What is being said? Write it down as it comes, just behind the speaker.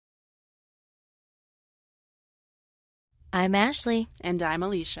I'm Ashley. And I'm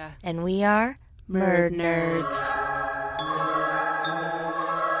Alicia. And we are Murd Nerds.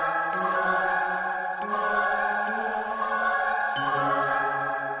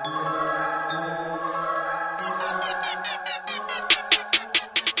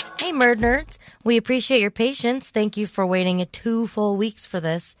 Hey, Murd Nerds. We appreciate your patience. Thank you for waiting 2 full weeks for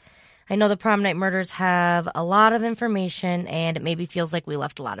this. I know the Prom Night Murders have a lot of information, and it maybe feels like we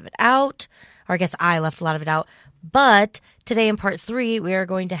left a lot of it out. Or I guess I left a lot of it out. But today in part 3, we are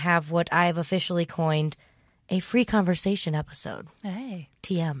going to have what I've officially coined a free conversation episode. Hey.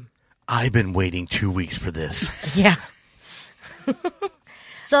 TM. I've been waiting 2 weeks for this. Yeah.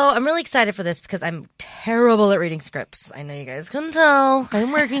 So I'm really excited for this because I'm terrible at reading scripts. I know you guys couldn't tell.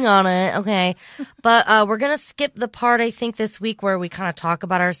 I'm working on it. Okay. But we're going to skip the part, I think, this week where we kind of talk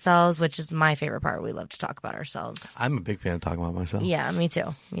about ourselves, which is my favorite part. We love to talk about ourselves. I'm a big fan of talking about myself. Yeah, me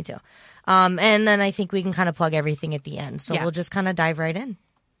too. Me too. And then I think we can kind of plug everything at the end. So we'll just kind of dive right in.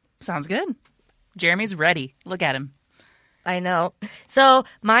 Sounds good. Jeremy's ready. Look at him. I know. So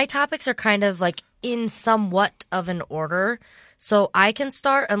my topics are kind of like in somewhat of an order. So I can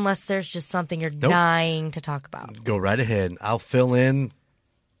start unless there's just something you're dying to talk about. Go right ahead. I'll fill in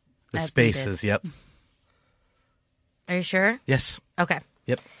the As spaces. needed. Yep. Are you sure? Yes. Okay.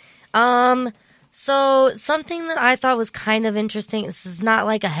 Yep. So something that I thought was kind of interesting, this is not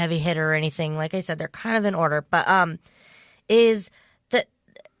like a heavy hitter or anything. Like I said, they're kind of in order, but is that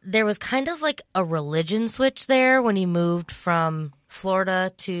there was kind of like a religion switch there when he moved from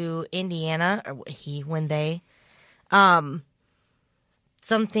Florida to Indiana, or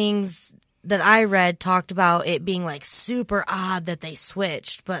some things that I read talked about it being like super odd that they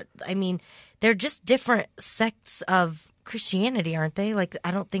switched, but I mean, they're just different sects of Christianity, aren't they? Like, I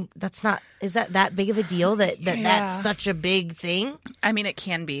don't think is that big of a deal that's such a big thing? I mean, it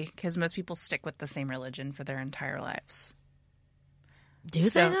can be because most people stick with the same religion for their entire lives. Do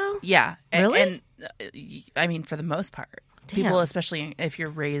they though? Yeah. Really? And I mean, for the most part, Damn. people, especially if you're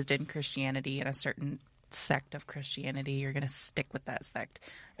raised in Christianity in a certain sect of Christianity, you're going to stick with that sect,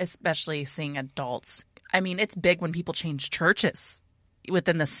 especially seeing adults. I mean, it's big when people change churches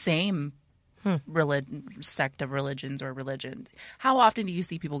within the same sect of religions or religion. How often do you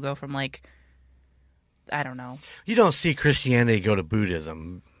see people go from like, I don't know. You don't see Christianity go to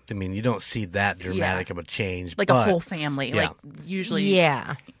Buddhism. I mean, you don't see that dramatic of a change. Like a whole family. Yeah. Like usually,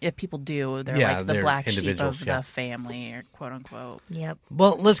 if people do, they're like the black sheep of the family, or quote unquote. Yep.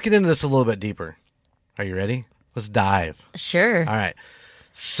 Well, let's get into this a little bit deeper. Are you ready? Let's dive. Sure. All right.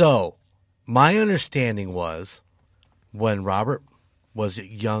 So, my understanding was when Robert was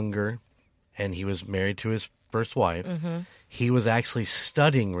younger and he was married to his first wife, he was actually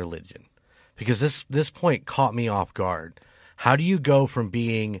studying religion. Because this point caught me off guard. How do you go from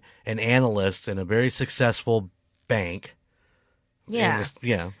being an analyst in a very successful bank? Yeah.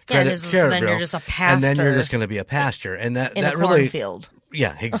 Then you're just a pastor. And then you're just going to be a pastor. And that in a really cornfield.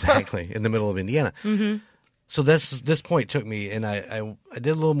 Yeah, exactly. In the middle of Indiana. Mm-hmm. So this point took me, and I did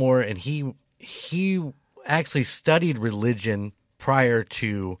a little more, and he actually studied religion prior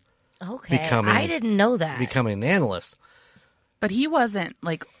to I didn't know that. becoming an analyst. But he wasn't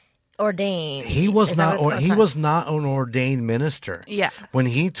like ordained. He was not an ordained minister. Yeah. When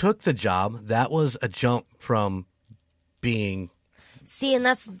he took the job, that was a jump from being. See, and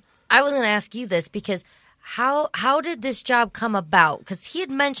I was going to ask you this because how did this job come about? Because he had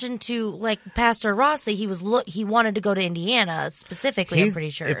mentioned to like Pastor Ross that he wanted to go to Indiana specifically. I'm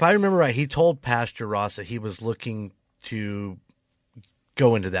pretty sure. If I remember right, he told Pastor Ross that he was looking to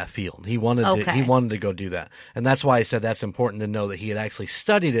go into that field. He wanted to go do that, and that's why I said that's important to know that he had actually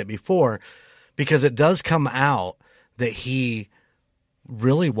studied it before, because it does come out that he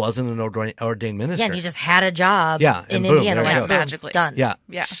really wasn't an ordained minister. Yeah, and he just had a job. Yeah, in boom, Indiana, like magically done. Yeah,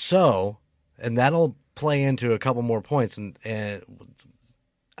 yeah. So, and that'll play into a couple more points. And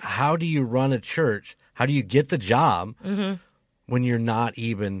how do you run a church? How do you get the job when you're not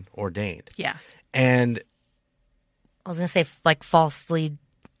even ordained? Yeah, and I was going to say like false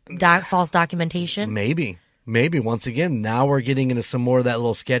documentation. Maybe once again, now we're getting into some more of that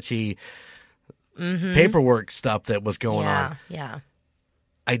little sketchy paperwork stuff that was going on. Yeah.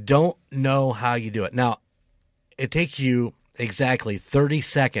 I don't know how you do it. Now, it takes you exactly 30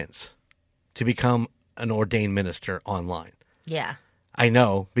 seconds to become an ordained minister online. Yeah. I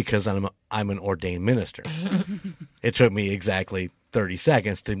know because I'm an ordained minister. It took me exactly 30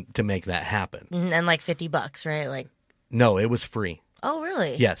 seconds to make that happen. And like $50, right? Like. No, it was free. Oh,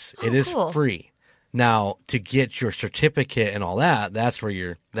 really? Yes, it is cool. free. Now, to get your certificate and all that, that's where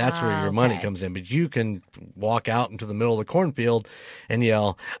your money okay. comes in. But you can walk out into the middle of the cornfield and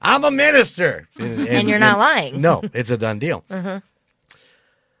yell, "I'm a minister," and you're not lying. No, it's a done deal.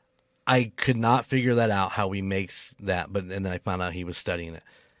 I could not figure that out how he makes that, and then I found out he was studying it.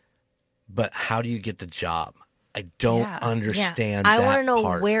 But how do you get the job? I don't understand. I want to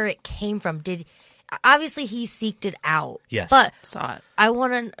know where it came from. Obviously he seeked it out. Yes, but saw it. I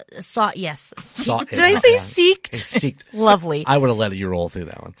want to saw. Yes, Saw it. did I say seeked? Seeked. Lovely. I would have let you roll through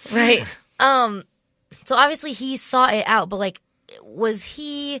that one. Right. So obviously he saw it out, but like, was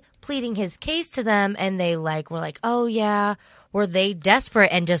he pleading his case to them and they like were like, oh yeah, were they desperate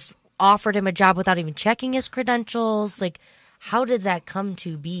and just offered him a job without even checking his credentials? Like, how did that come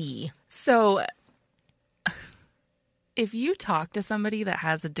to be? So if you talk to somebody that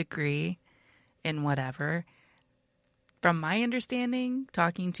has a degree in whatever, from my understanding,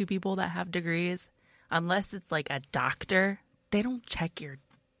 talking to people that have degrees, unless it's like a doctor, they don't check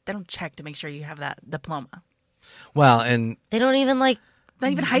to make sure you have that diploma. Well, and They don't even like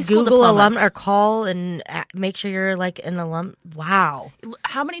Not even high school Google diplomas. alum or call and make sure you're like an alum. Wow.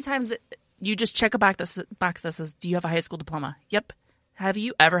 How many times you just check a box that says, "Do you have a high school diploma?" Yep. Have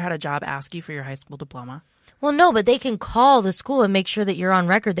you ever had a job ask you for your high school diploma? Well, no, but they can call the school and make sure that you're on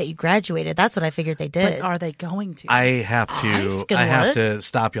record that you graduated. That's what I figured they did. But are they going to? I have to I have would. to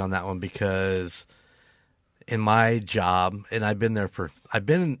stop you on that one because in my job, and I've been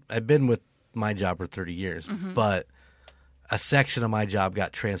with my job for 30 years, but a section of my job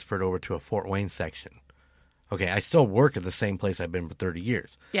got transferred over to a Fort Wayne section. Okay, I still work at the same place I've been for 30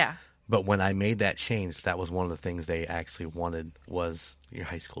 years. Yeah. But when I made that change, that was one of the things they actually wanted was your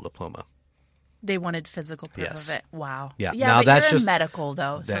high school diploma. They wanted physical proof Yes. of it. Wow. Yeah. Yeah, Now but that's you're just in medical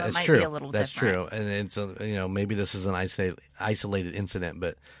though, so it that's might true. be a little That's different. true, and it's maybe this is an isolated incident,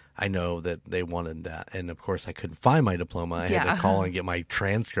 but I know that they wanted that, and of course I couldn't find my diploma. I had to call and get my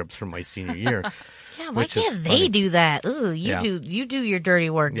transcripts from my senior year. Yeah, why which is can't they funny. do that? Ooh, Yeah. you do your dirty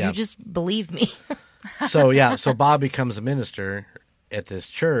work. Yeah. You just believe me. So Bob becomes a minister at this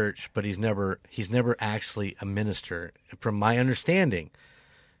church, but he's never actually a minister. From my understanding,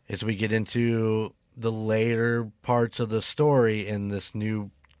 as we get into the later parts of the story in this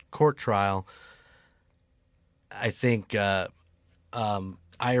new court trial, I think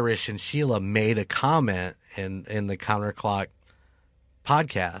Irish and Sheila made a comment in the Counterclock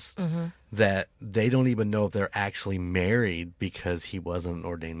podcast that they don't even know if they're actually married because he wasn't an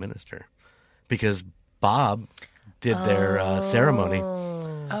ordained minister. Because Bob did their ceremony.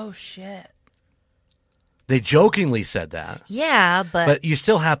 Oh shit. They jokingly said that. Yeah, But you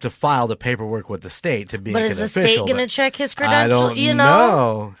still have to file the paperwork with the state to be but an is the official. state going to but check his I credentials? don't You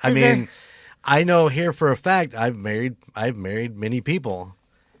know. I Is mean, there- I know here for a fact I've married many people,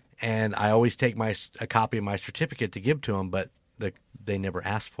 and I always take a copy of my certificate to give to them, but they never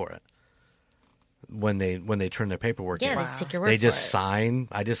ask for it when they turn their paperwork Yeah, in. they just take your word They for just it. sign.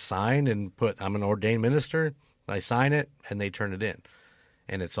 I just sign and put I'm an ordained minister. I sign it and they turn it in,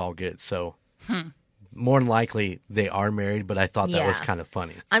 and it's all good. So more than likely they are married, but I thought that was Yeah. kind of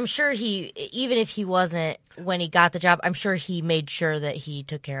funny. I'm sure even if he wasn't when he got the job, I'm sure he made sure that he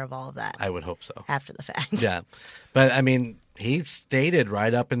took care of all of that I would hope so. after the fact. Yeah, but I mean, he stated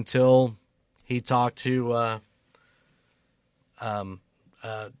right up until he talked to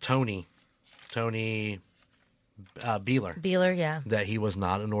Tony Beeler Beeler, yeah. that he was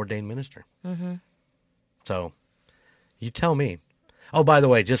not an ordained minister. Mm-hmm. So, you tell me. Oh, by the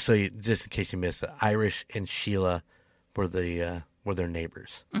way, just in case you missed it, Irish and Sheila were their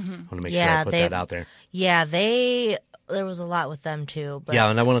neighbors. I want to make sure I put that out there. Yeah, there was a lot with them too. But Yeah,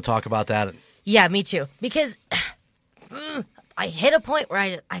 and I want to talk about that. yeah, me too. Because I hit a point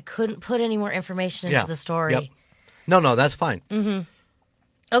where I couldn't put any more information into the story. Yep. No, that's fine.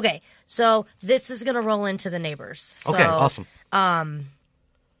 Okay, so this is going to roll into the neighbors. So, Okay, awesome.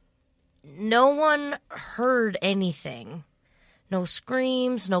 No one heard anything. No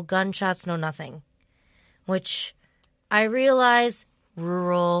screams, no gunshots, no nothing. Which I realize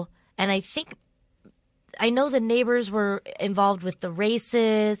rural, and I know the neighbors were involved with the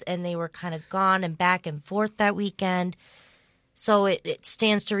races, and they were kind of gone and back and forth that weekend. So it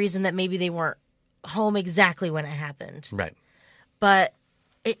stands to reason that maybe they weren't home exactly when it happened. Right. But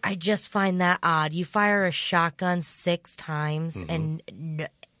I just find that odd. You fire a shotgun 6 times, and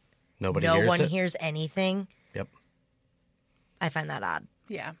Nobody no hears one it. hears anything. Yep. I find that odd.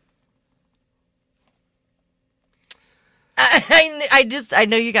 Yeah. I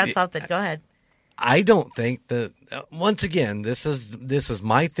know you got something. Go ahead. I don't think that. Once again, this is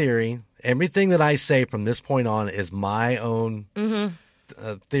my theory. Everything that I say from this point on is my own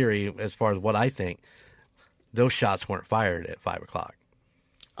theory as far as what I think. Those shots weren't fired at 5 o'clock.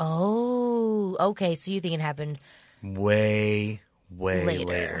 Oh, okay. So you think it happened way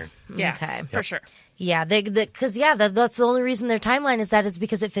later. Yeah, Okay. for sure. Yeah, because that's the only reason their timeline is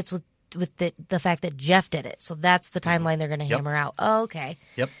because it fits with the fact that Jeff did it. So that's the timeline they're going to hammer out. Oh, okay.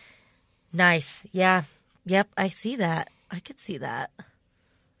 Yep. Nice. Yeah. Yep. I see that. I could see that.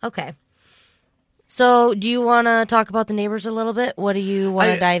 Okay. So do you want to talk about the neighbors a little bit? What do you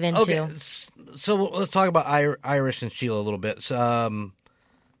want to dive into? Okay. So let's talk about Irish and Sheila a little bit. So,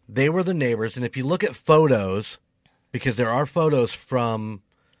 they were the neighbors, and if you look at photos, because there are photos from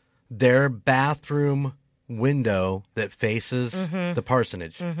their bathroom window that faces the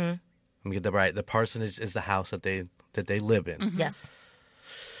parsonage. Mm-hmm. Let me get that right. The parsonage is the house that they live in. Mm-hmm. Yes.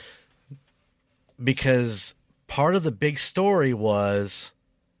 Because part of the big story was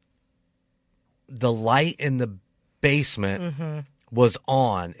the light in the basement was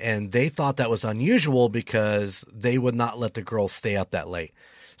on, and they thought that was unusual because they would not let the girls stay up that late.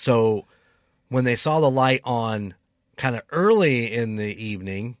 So when they saw the light on kind of early in the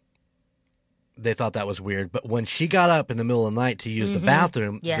evening, they thought that was weird. But when she got up in the middle of the night to use the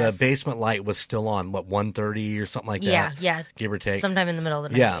bathroom, the basement light was still on, 1:30 or something like that? Yeah. Give or take. Sometime in the middle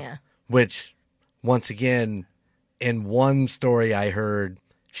of the night. Yeah. Which, once again, in one story I heard,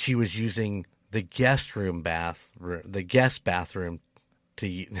 she was using the guest bathroom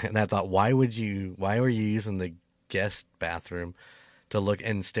and I thought, why were you using the guest bathroom to look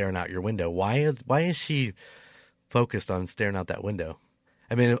and staring out your window? Why is she focused on staring out that window?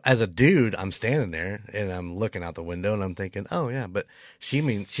 I mean, as a dude, I'm standing there and I'm looking out the window and I'm thinking, oh yeah, but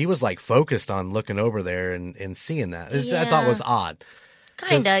she was like focused on looking over there and seeing that. I thought it was odd.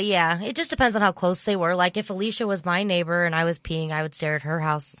 Kinda, yeah. It just depends on how close they were. Like if Alicia was my neighbor and I was peeing, I would stare at her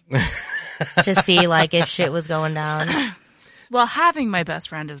house to see like if shit was going down. Well, having my best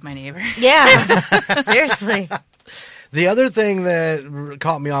friend as my neighbor. Yeah, seriously. The other thing that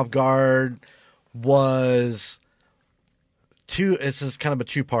caught me off guard was this is kind of a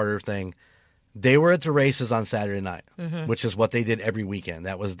two-parter thing. They were at the races on Saturday night, which is what they did every weekend.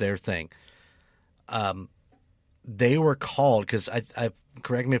 That was their thing. They were called because I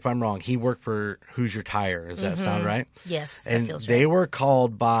correct me if I'm wrong. He worked for Who's Your Tire. Does that sound right? Yes, and that feels they right. were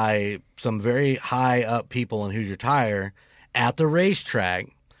called by some very high up people in Who's Your Tire at the racetrack,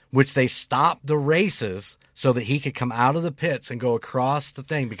 which they stopped the races so that he could come out of the pits and go across the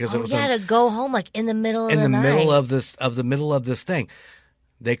thing because it was to go home like in the middle of the night. middle of this thing.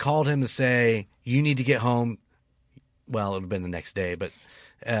 They called him to say, you need to get home. Well, it would have been the next day, but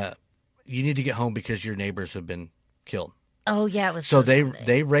you need to get home because your neighbors have been killed. Oh yeah, it was so Sunday.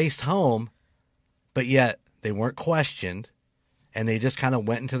 they raced home, but yet they weren't questioned, and they just kind of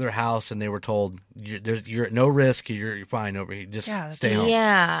went into their house and they were told, you're at no risk, you're fine over here, just stay home.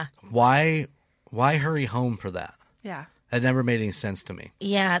 Yeah. Why hurry home for that? Yeah. That never made any sense to me.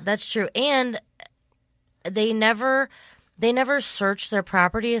 Yeah, that's true. And they never searched their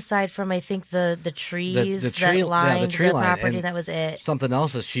property aside from I think the trees that lined the property. And that was it. Something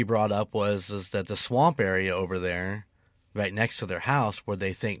else that she brought up was that the swamp area over there, right next to their house, where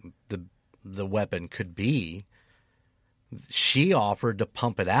they think the weapon could be, she offered to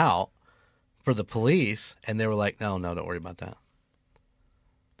pump it out for the police, and they were like, no, don't worry about that.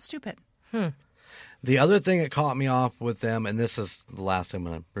 Stupid. The other thing that caught me off with them, and this is the last time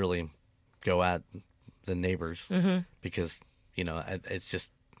I'm going to really go at the neighbors, because, it's just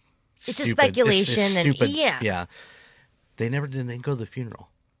It's stupid. a speculation. It's and stupid. yeah. They never did. They go to the funeral.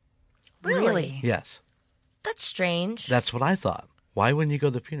 Really? Yes. That's strange. That's what I thought. Why wouldn't you go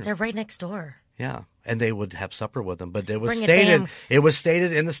to the funeral? They're right next door. Yeah. And they would have supper with them. But it was Bring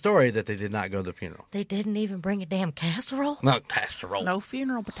stated in the story that they did not go to the funeral. They didn't even bring a damn casserole? Not casserole. No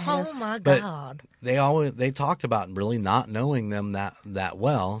funeral Oh potatoes. my But God. they talked about really not knowing them that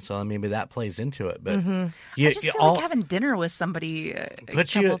well. So maybe that plays into it. But I just feel like having dinner with somebody a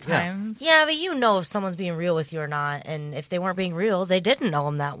couple times. Yeah, but you know if someone's being real with you or not. And if they weren't being real, they didn't know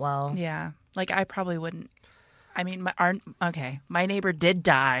them that well. Yeah. Like I probably wouldn't. I mean, my neighbor did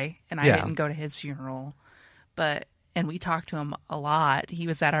die, and I didn't go to his funeral, and we talked to him a lot. He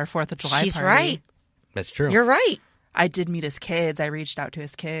was at our 4th of July She's party. right. That's true. You're right. I did meet his kids. I reached out to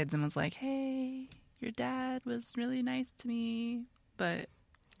his kids and was like, hey, your dad was really nice to me, but...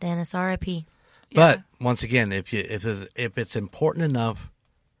 Dennis, R.I.P. But once again, if it's important enough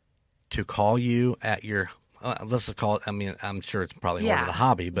to call you at your... let's just call it. I mean, I'm sure it's probably more than a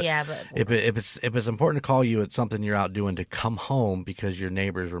hobby, but if it's important to call you at something you're out doing to come home because your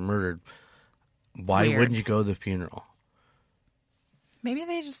neighbors were murdered, why wouldn't you go to the funeral? Maybe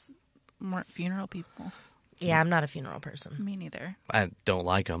they just weren't funeral people. Yeah, I'm not a funeral person. Me neither. I don't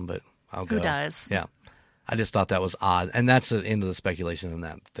like them, but I'll go. Who does? Yeah. I just thought that was odd. And that's the end of the speculation in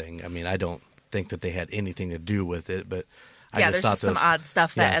that thing. I mean, I don't think that they had anything to do with it, but I Yeah, just there's thought just some odd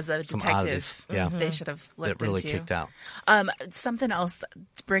stuff that as a some detective oddities, they should have looked that really into. kicked out. Something else,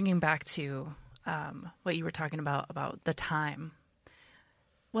 bringing back to what you were talking about the time.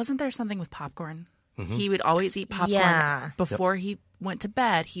 Wasn't there something with popcorn? Mm-hmm. He would always eat popcorn Yeah. before he went to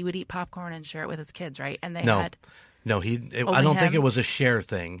bed. He would eat popcorn and share it with his kids, right? And they No. had No, I Only don't think him? it was a share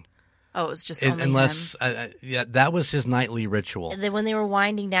thing. it was just only Unless, him. yeah, that was his nightly ritual. And then when they were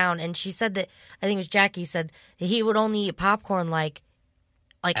winding down, and she said that, I think it was Jackie said that he would only eat popcorn like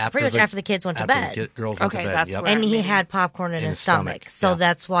pretty much after the kids went to bed. Girls went Okay, to bed. that's Yep. where- And he Maybe. had popcorn in his stomach. So yeah.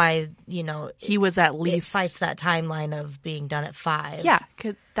 that's why, He was at it least fights that timeline of being done at 5. Yeah,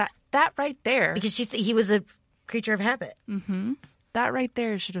 'cause that right there, Because he was a creature of habit. that right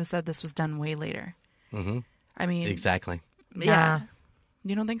there should have said this was done way later. Mm-hmm. I mean, Exactly. yeah. Nah.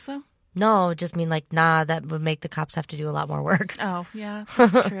 You don't think so? No, just mean that would make the cops have to do a lot more work. Oh, yeah,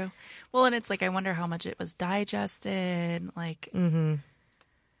 that's true. Well, and it's like I wonder how much it was digested. Like,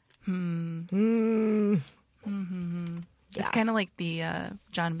 It's kind of like the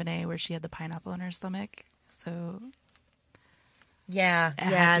John Bonet where she had the pineapple in her stomach. So Yeah, It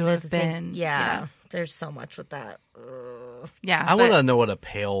had yeah, to the have thing- been- yeah, yeah. There's so much with that, yeah, I but- want to know what a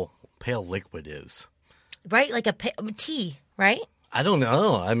pale liquid is. right? Like a tea, right? I don't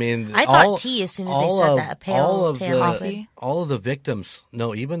know. I mean, I thought tea as soon as they said that, a pale tail coffee. all of the victims,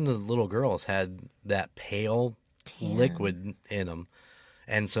 no, even the little girls had that pale Tan. liquid in them,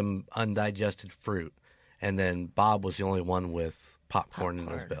 and some undigested fruit, and then Bob was the only one with popcorn in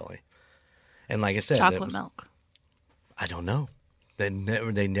his belly. And like I said, chocolate milk. I don't know. They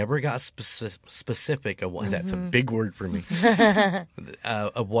never got specific of what. That's a big word for me.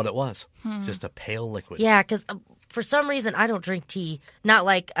 Of what it was, just a pale liquid. Yeah, because for some reason I don't drink tea. Not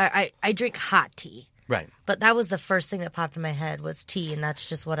like I drink hot tea. Right. But that was the first thing that popped in my head was tea, and that's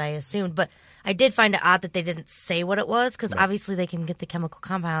just what I assumed. But I did find it odd that they didn't say what it was, because obviously they can get the chemical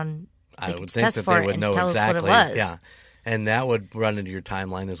compound. I They would could think test that for they it would and know tell us what exactly. it was. Yeah, and that would run into your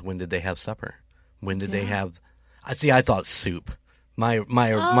timeline is when did they have supper? When did they have? I thought soup. My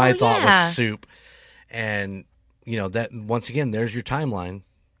thought yeah. was soup, and that once again, there's your timeline.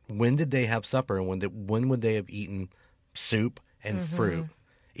 When did they have supper, and when would they have eaten soup and fruit?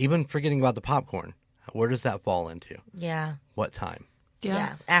 Even forgetting about the popcorn, where does that fall into? Yeah. What time?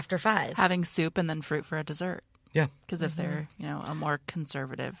 Yeah. After 5. Having soup and then fruit for a dessert. Yeah. Because if they're, a more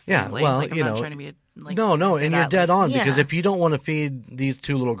conservative Yeah, family, well, like, I'm not trying to be like No, say and you're that, dead like, on because Yeah. if you don't want to feed these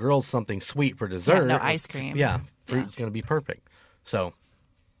two little girls something sweet for dessert, no ice cream. Yeah, fruit's going to be perfect. So,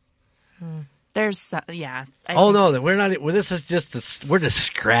 There's, I oh think no, we're not. Well, this is we're just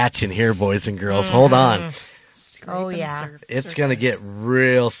scratching here, boys and girls. Hold on, Oh, yeah. it's going to get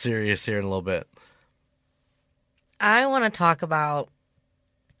real serious here in a little bit. I want to talk about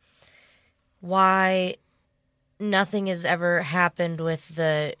why nothing has ever happened with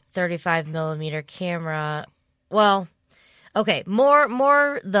the 35 millimeter camera. Well, okay,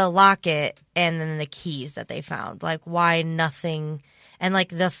 more the locket and then the keys that they found. Like why nothing, and like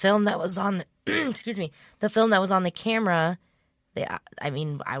the film that was on the, excuse me, the film that was on the camera.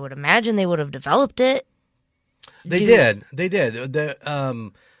 I would imagine they would have developed it. They did.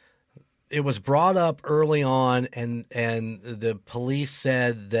 It was brought up early on, and the police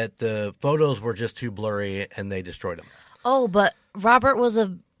said that the photos were just too blurry, and they destroyed them. Oh, but Robert was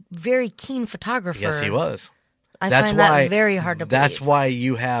a very keen photographer. Yes, he was. I find that very hard to believe. That's why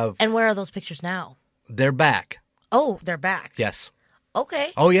you have. And where are those pictures now? They're back. Oh, they're back. Yes.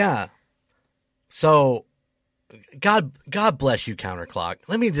 Okay. Oh yeah. So, God bless you, Counterclock.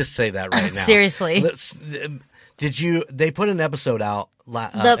 Let me just say that right now. Seriously. They put an episode out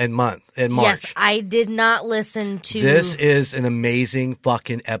in March. Yes, I did not listen to. This is an amazing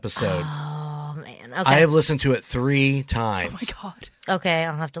fucking episode. Oh man. Okay. I have listened to it 3 times. Oh my God. Okay,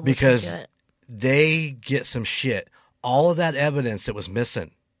 I'll have to listen because to it. they get some shit. All of that evidence that was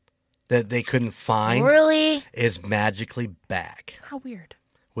missing, that they couldn't find, Really? is magically back, How weird.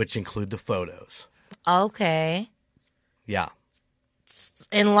 which include the photos. Okay. Yeah.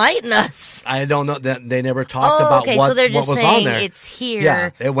 Enlighten us. I don't know that they never talked Oh, about okay. what, So they're what just was saying on there. it's here. Yeah,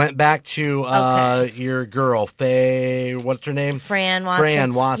 it went back to Okay. your girl, Faye. What's her name? Fran Watson.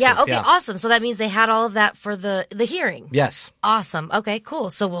 Fran Watson. Yeah. Okay. Awesome. So that means they had all of that for the hearing. Yes, Awesome. Okay. Cool.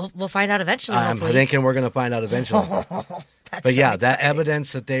 So we'll find out eventually. I'm hopefully. thinking we're going to find out eventually. That's But so yeah, that exciting.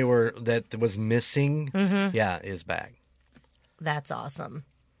 evidence that was missing, yeah, is back. That's awesome.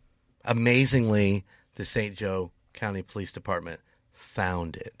 Amazingly, the St. Joe County Police Department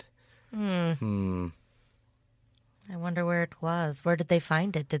found it. I wonder where it was. Where did they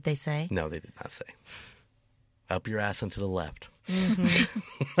find it? Did they say? No, they did not say. Up your ass and to the left.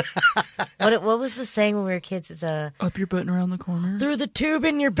 What was the saying when we were kids? It's up your butt and around the corner. through the tube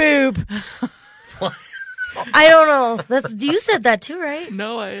in your boob. I don't know. You said that too, right?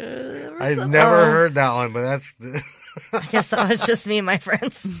 No, I've never heard that one, but that's. I guess that was just me and my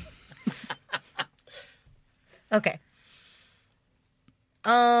friends. Okay.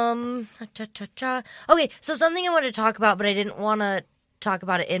 Okay, so something I wanted to talk about, but I didn't want to talk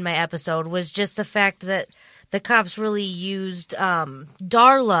about it in my episode, was just the fact that the cops really used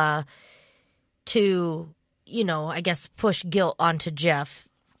Darla to, I guess push guilt onto Jeff,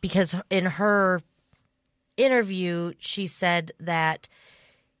 because in her interview, she said that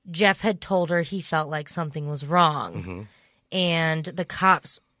Jeff had told her he felt like something was wrong. Mm-hmm. And the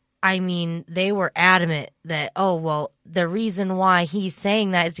cops, they were adamant that, the reason why he's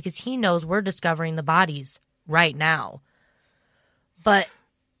saying that is because he knows we're discovering the bodies right now. But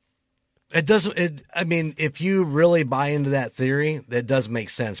it doesn't, if you really buy into that theory, that does make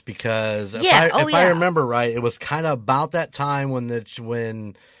sense, because if I remember right, it was kind of about that time when church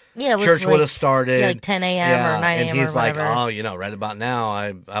would have started. Like 10 a.m. or 9 a.m. And he's or whatever. like, right about now,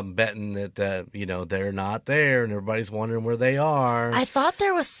 I'm betting that, they're not there and everybody's wondering where they are. I thought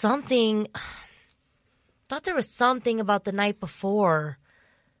there was something about the night before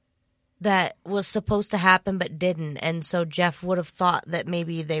that was supposed to happen but didn't. And so Jeff would have thought that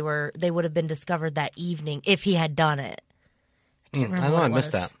maybe they would have been discovered that evening if he had done it. I can't remember. I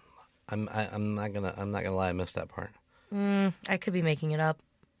missed that. I'm not gonna lie, I missed that part. I could be making it up.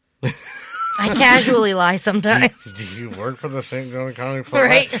 I casually lie sometimes. Do you work for the St. John County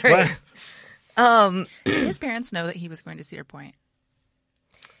Police? Right. Did his parents know that he was going to Cedar Point?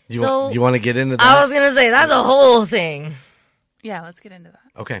 You want to get into that? I was going to say, that's a whole thing. Yeah, let's get into that.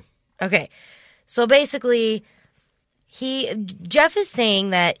 Okay. So basically, Jeff is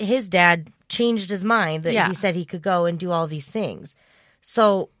saying that his dad changed his mind, that he said he could go and do all these things.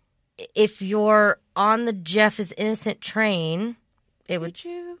 So if you're on the Jeff is innocent train, it would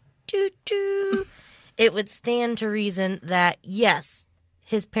it would stand to reason that, yes,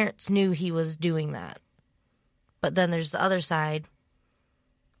 his parents knew he was doing that. But then there's the other side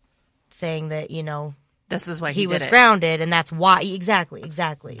saying that, this is why he did was it. grounded, and that's why. Exactly.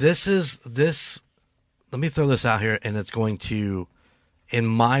 This. Let me throw this out here, and it's going to, in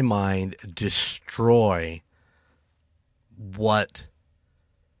my mind, destroy what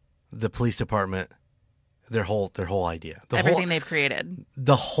the police department, their whole idea, everything they've created.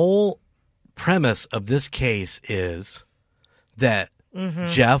 The whole premise of this case is that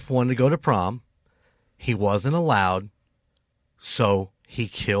Jeff wanted to go to prom. He wasn't allowed, so he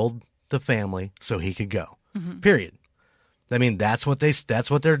killed the family so he could go. Mm-hmm. Period. That's what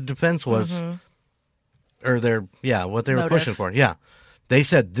their defense was, or what they were pushing for. Yeah, they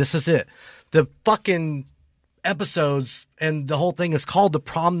said this is it. The fucking episodes and the whole thing is called the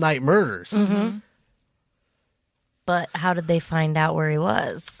Prom Night Murders. Mm-hmm. But how did they find out where he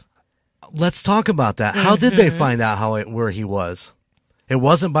was? Let's talk about that. How did they find out where he was? It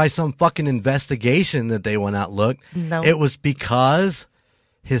wasn't by some fucking investigation that they went out and looked. No. It was because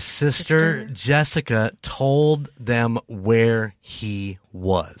his sister Jessica told them where he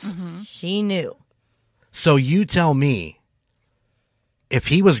was. Mm-hmm. She knew. So you tell me, if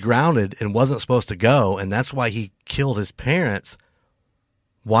he was grounded and wasn't supposed to go, and that's why he killed his parents,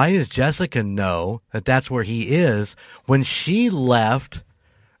 why does Jessica know that that's where he is when she left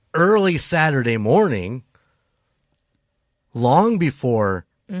early Saturday morning, long before?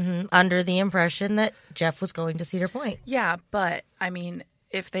 Mm-hmm. Under the impression that Jeff was going to Cedar Point. Yeah, but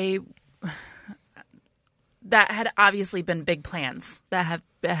if that had obviously been big plans that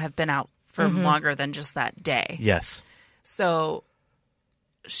have been out for longer than just that day. Yes. So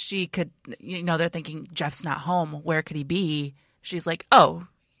she could, they're thinking Jeff's not home. Where could he be? She's like, oh,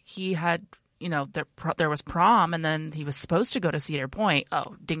 he had, there was prom, and then he was supposed to go to Cedar Point.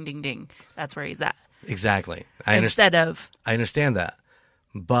 Oh, ding, ding, ding. That's where he's at. Exactly. I understand that.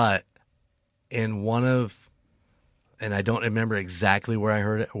 But in one of, and I don't remember exactly where I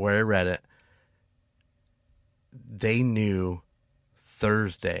heard it, where I read it, they knew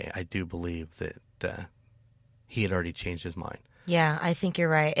Thursday, I do believe, that he had already changed his mind. Yeah, I think you're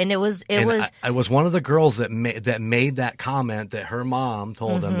right. And it was I was one of the girls that made that comment that her mom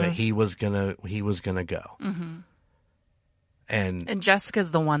told him that he was gonna go. Mm-hmm. And Jessica's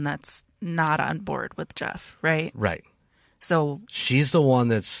the one that's not on board with Jeff, right? Right. So she's the one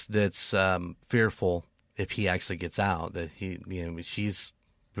that's fearful if he actually gets out, that she's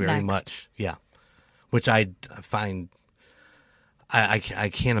very much, which I find, I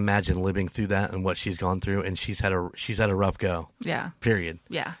can't imagine living through that and what she's gone through, and she's had a rough go. Yeah. Period.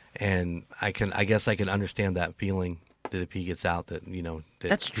 Yeah. And I guess I can understand that feeling that if he gets out, that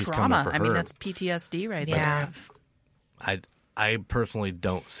that's he's trauma. coming for I mean, her. that's PTSD right Yeah. there. I personally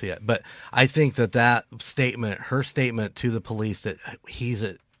don't see it, but I think that statement, her statement to the police that he's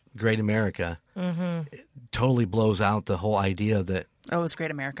at Great America, totally blows out the whole idea that. Oh, it's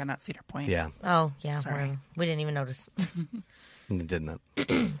Great America, not Cedar Point. Yeah. Oh, yeah. Sorry. Whatever. We didn't even notice. Didn't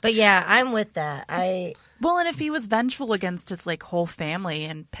But yeah, I'm with that. Well, and if he was vengeful against his whole family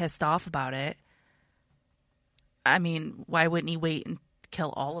and pissed off about it, I mean, why wouldn't he wait and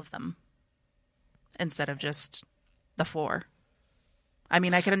kill all of them instead of just the 4? I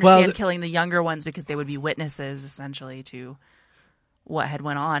mean, I could understand killing the younger ones because they would be witnesses essentially to what had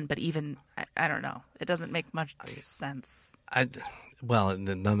went on. But even I don't know, it doesn't make much sense.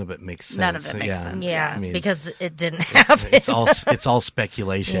 None of it makes sense. None of it makes sense. yeah, I mean, because it didn't happen. it's all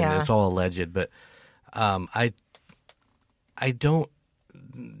speculation. Yeah. It's all alleged. But I don't.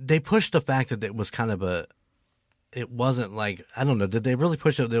 They pushed the fact that it was kind of it wasn't like, I don't know. Did they really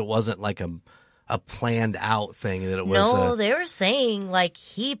push it? That it wasn't like a planned out thing. That it was. No, they were saying like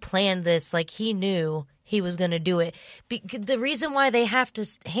he planned this, like he knew he was going to do it. The reason why they have to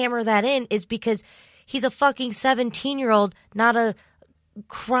hammer that in is because he's a fucking 17-year-old, not a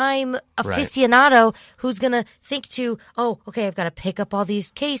crime aficionado who's going to think okay, I've got to pick up all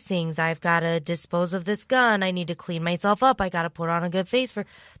these casings. I've got to dispose of this gun. I need to clean myself up. I got to put on a good face for.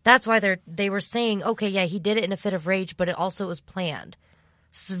 That's why they were saying, okay, yeah, he did it in a fit of rage, but it also was planned.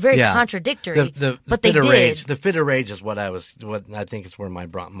 It's very contradictory. But they did. The fit of rage is what I think is where my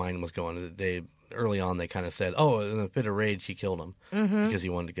mind was going. Early on, they kind of said, in a fit of rage, he killed him because he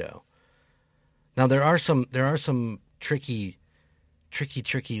wanted to go. Now there are some tricky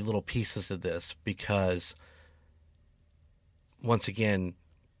little pieces of this because once again,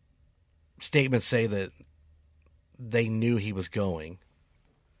 statements say that they knew he was going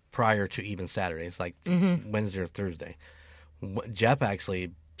prior to even Saturday. It's like Wednesday or Thursday. Jeff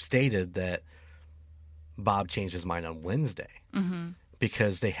actually stated that Bob changed his mind on Wednesday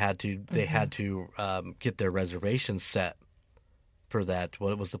because they had to get their reservations set for that.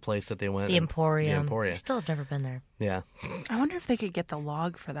 What was the place that they went? The Emporium. The Emporium. I still have never been there. Yeah. I wonder if they could get the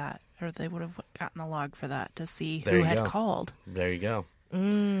log for that, or they would have gotten the log for that to see There who you had go. called. There you go.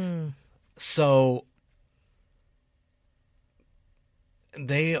 So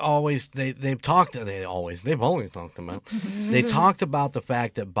they've always talked about they talked about the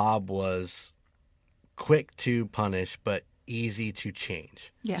fact that Bob was quick to punish but easy to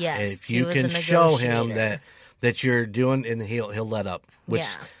change. Yeah. Yes, And if he you was can a show him negotiator. that you're doing, and he'll let up. Which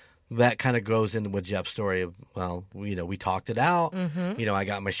that kind of goes into with Jeff's story of, we talked it out. I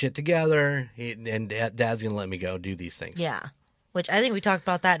got my shit together, and Dad's gonna let me go do these things. Yeah. Which I think we talked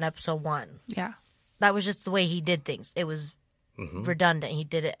about that in episode 1. Yeah. That was just the way he did things. It was redundant. He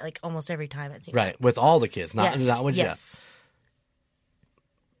did it like almost every time it seemed Right, like. with all the kids, not with yes. Jeff.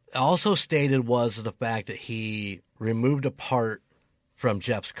 Also stated was the fact that he removed a part from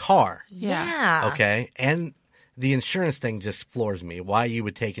Jeff's car. Yeah. Okay, and the insurance thing just floors me. Why you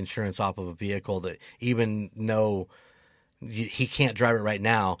would take insurance off of a vehicle that even though he can't drive it right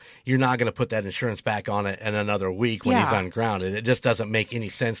now, you're not going to put that insurance back on it in another week when he's ungrounded. It just doesn't make any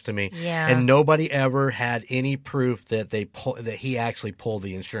sense to me. Yeah. And nobody ever had any proof that that he actually pulled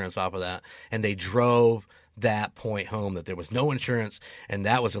the insurance off of that, and they drove that point home that there was no insurance and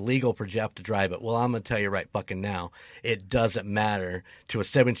that was illegal for Jeff to drive it. Well, I'm going to tell you right fucking now, it doesn't matter to a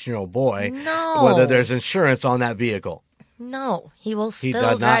 17-year-old boy whether there's insurance on that vehicle. No, he will still He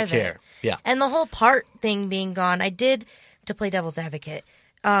does not drive care. it. Yeah. And the whole part thing being gone, I did, to play devil's advocate,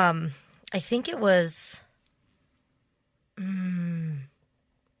 I think it was, I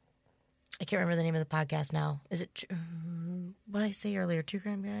can't remember the name of the podcast now. Is it, what did I say earlier? True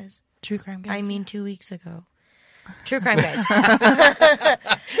Crime Guys? True Crime Guys. I mean 2 weeks ago. True Crime Guys.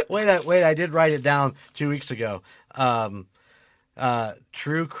 Wait, I did write it down 2 weeks ago.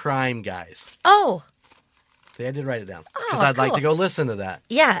 True Crime Guys. Oh. See, I did write it down because I'd like to go listen to that.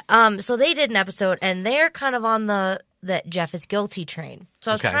 Yeah. So they did an episode, and they're kind of on that Jeff is guilty train.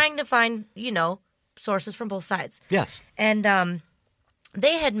 So I was trying to find, sources from both sides. Yes. And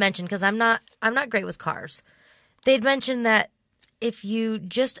they had mentioned, because I'm not great with cars. They'd mentioned that if you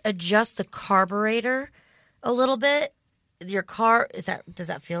just adjust the carburetor a little bit, your car does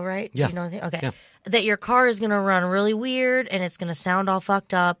that feel right? Yeah. Do you know anything? Okay. Yeah. That your car is going to run really weird and it's going to sound all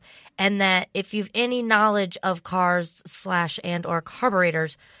fucked up, and that if you've any knowledge of cars / and or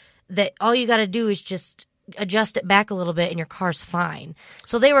carburetors, that all you got to do is just adjust it back a little bit and your car's fine.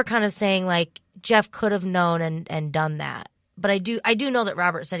 So they were kind of saying like Jeff could have known and done that, But I do know that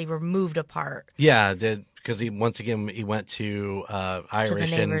Robert said he removed a part. Yeah, because he went to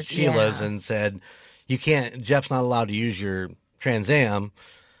Irish and neighbors, Sheila's and said, "You can't. Jeff's not allowed to use your Trans Am,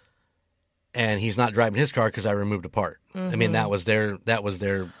 and he's not driving his car because I removed a part." I mean, that was their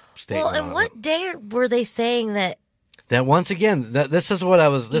statement. Well, and what day were they saying that? That once again, this is what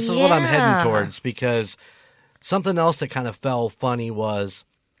This is what I'm heading Yeah. towards, because something else that kind of fell funny was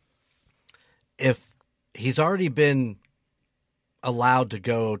if he's already been allowed to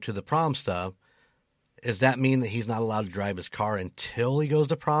go to the prom stuff, does that mean that he's not allowed to drive his car until he goes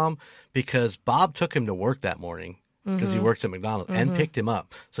to prom? Because Bob took him to work that morning because he works at McDonald's and picked him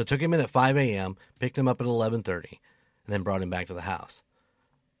up. So took him in at 5 a.m., picked him up at 11:30, and then brought him back to the house.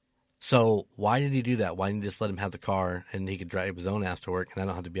 So why did he do that? Why didn't he just let him have the car and he could drive his own ass to work and I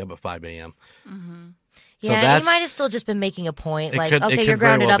don't have to be up at 5 a.m.? Yeah, he might have still just been making a point, like, it okay, could you're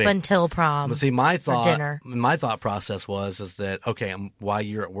very grounded well up be. until prom. But see, my thought process was that, okay, while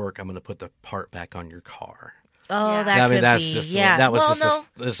you're at work, I'm going to put the part back on your car. Oh, Yeah. that I mean, could that's be. just Yeah, that was well,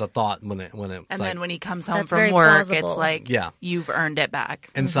 just a thought when it And like, then when he comes home That's very from work, plausible. it's like, Yeah. you've earned it back.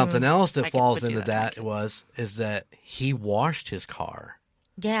 and something else that I falls would do into that that with kids. is that he washed his car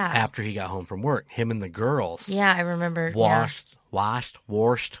yeah, after he got home from work. Him and the girls yeah, I remember. washed,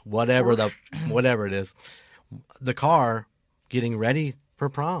 whatever it is, the car getting ready for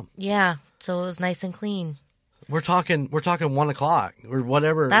prom. Yeah, so it was nice and clean. We're talking 1 o'clock or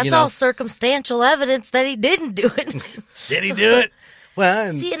whatever. That's all circumstantial evidence that he didn't do it. Did he do it? Well,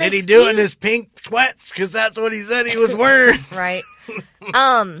 and See, and did he it's do it in cute. his pink sweats? Because that's what he said he was wearing. Right.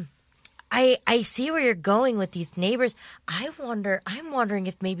 I see where you're going with these neighbors. I'm wondering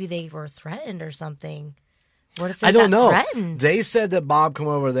if maybe they were threatened or something. What if they I don't got know. threatened? They said that Bob come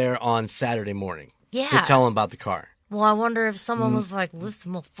over there on Saturday morning Yeah. to tell him about the car. Well, I wonder if someone was like,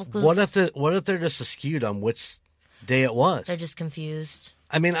 listen, motherfuckers. What if they're just skewed on which day it was? They're just confused.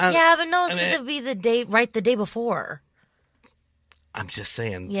 I mean, Yeah, but no, it's I because mean, it'd be the day before. I'm just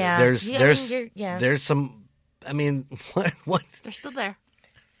saying. Yeah. There's Yeah, I mean, yeah. there's some. I mean, what? They're still there.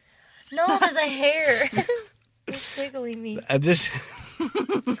 No, there's a hair. It's tickling me. I'm just.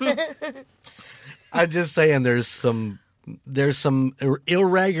 I'm just saying. There's some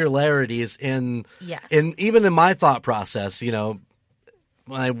irregularities in Yes. even in my thought process. You know,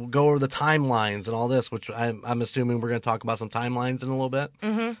 when I go over the timelines and all this, which I'm assuming we're going to talk about some timelines in a little bit.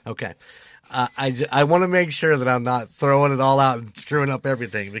 Mm-hmm. Okay. I want to make sure that I'm not throwing it all out and screwing up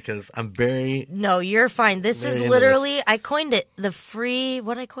everything because I'm very. No, you're fine. This Very is into literally, I coined it, the free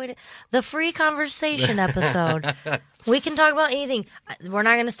conversation episode. We can talk about anything. We're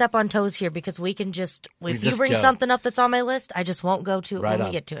not going to step on toes here because we can just, if you just bring go. something up that's on my list, I just won't go to it Right when on.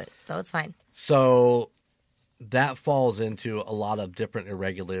 we get to it. So it's fine. So that falls into a lot of different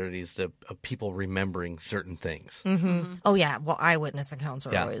irregularities of people remembering certain things. Mm-hmm. Oh, yeah. Well, eyewitness accounts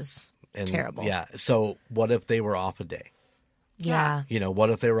are Yeah. always And, terrible. Yeah. So what if they were off a day? Yeah. You know, what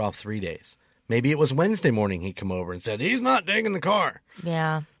if they were off 3 days? Maybe it was Wednesday morning he'd come over and said, he's not taking the car.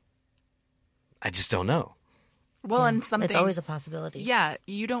 Yeah. I just don't know. Well, and something. It's always a possibility. Yeah,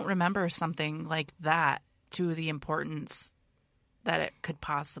 you don't remember something like that to the importance that it could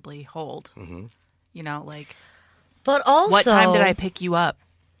possibly hold. Mm-hmm. You know, like, But also. what time did I pick you up?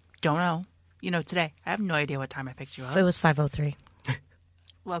 Don't know. You know, today. I have no idea what time I picked you up. It was 5:03.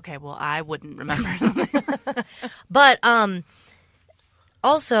 Well, okay, well, I wouldn't remember. But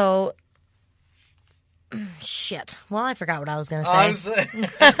also, shit. Well, I forgot what I was going to say.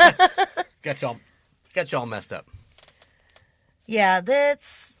 Got y'all messed up. Yeah,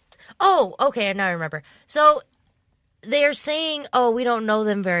 that's. Oh, okay. Now I remember. So they're saying, "Oh, we don't know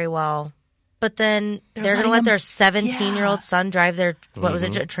them very well," but then they're going to let their 17-year-old son drive their what was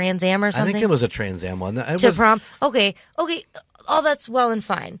it, Trans Am or I something? think it was a Trans Am one. It to was, prom. Okay. All that's well and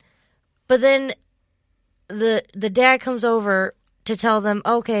fine, but then the dad comes over to tell them,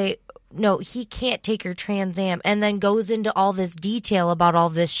 okay, no, he can't take your Trans Am, and then goes into all this detail about all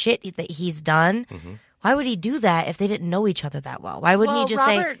this shit that he's done. Mm-hmm. Why would he do that if they didn't know each other that well? Why wouldn't well, he just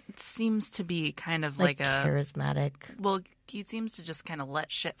Robert seems to be kind of like a. charismatic? Well, he seems to just kind of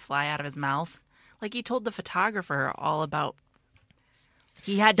let shit fly out of his mouth. Like he told the photographer all about.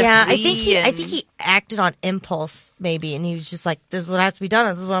 He had to. Yeah, I flee think he acted on impulse maybe, and he was just like, "This is what has to be done.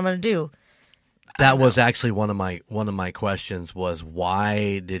 This is what I'm going to do." that was actually one of my questions was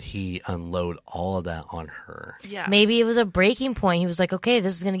why did he unload all of that on her? Yeah. Maybe it was a breaking point. He was like, "Okay,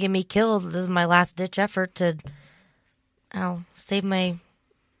 this is going to get me killed. This is my last ditch effort to, save my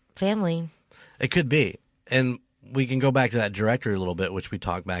family." It could be. And we can go back to that directory a little bit, which we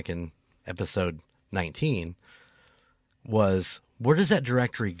talked back in episode 19, was where does that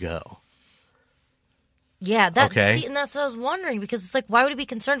directory go? Yeah, Okay. See, and that's what I was wondering, because it's like, why would he be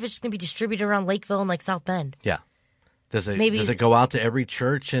concerned if it's just going to be distributed around Lakeville and like South Bend? Yeah. Does Maybe- it go out to every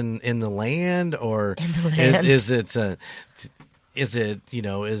church in the land, or In the land. is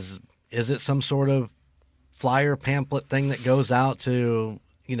it some sort of flyer pamphlet thing that goes out to,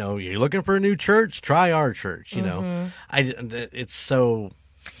 you're looking for a new church, try our church, it's so.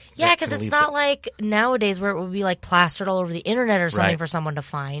 Yeah, because it's not like nowadays where it would be like plastered all over the internet or something Right. for someone to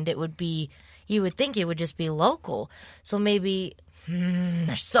find. It would be, you would think it would just be local. So maybe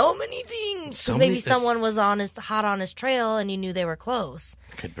there's so many things. So Because many- maybe someone was hot on his trail and he knew they were close.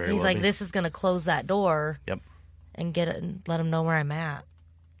 Could very And he's well like, be. this is going to close that door Yep. and get it and let them know where I'm at.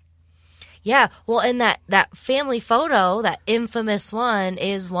 Yeah, well, and that family photo, that infamous one,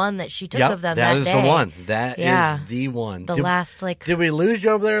 is one that she took Yep, of them that that is day. the one. That is Yeah. the one. The last, like... Did we lose you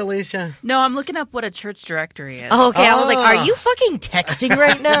over there, Alicia? No, I'm looking up what a church directory is. Oh, okay, I was like, are you fucking texting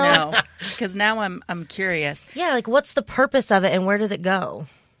right now? No, because now I'm curious. Yeah, like, what's the purpose of it and where does it go?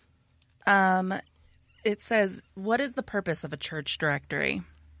 It says, what is the purpose of a church directory?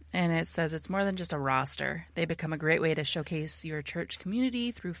 And it says it's more than just a roster. They become a great way to showcase your church community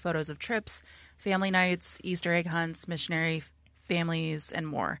through photos of trips, family nights, Easter egg hunts, missionary families, and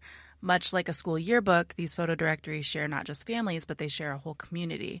more. Much like a school yearbook, these photo directories share not just families, but they share a whole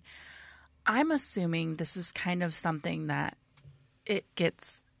community. I'm assuming this is kind of something that it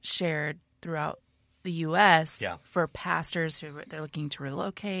gets shared throughout the U.S. Yeah. for pastors who they're looking to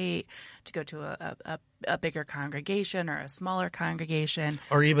relocate, to go to a bigger congregation or a smaller congregation.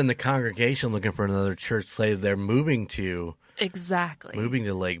 Or even the congregation looking for another church, say they're moving to Exactly.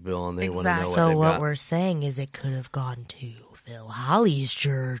 Lakeville, and they want to know Exactly. what So they've what got. we're saying is it could have gone to Phil Holly's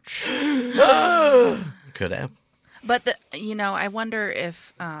church. Could have, But I wonder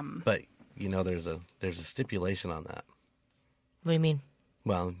if but there's a stipulation on that. What do you mean?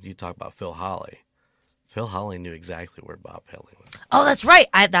 Well, you talk about Phil Holly. Phil Holly knew exactly where Bob Helly was. Oh, that's right.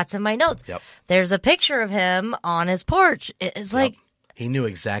 That's in my notes. Yep. There's a picture of him on his porch. It's like, He knew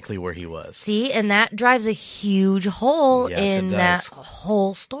exactly where he was. see, and that drives a huge hole Yes, it in does. that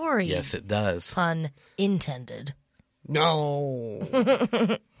whole story. Yes, it does. Pun intended. No.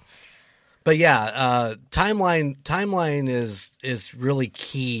 But yeah, timeline is really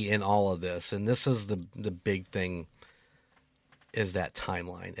key in all of this, and this is the big thing, is that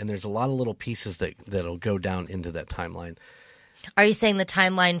timeline. And there's a lot of little pieces that'll go down into that timeline. Are you saying the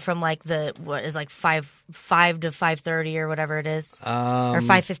timeline from like what is like 5 to 5:30 or whatever it is, or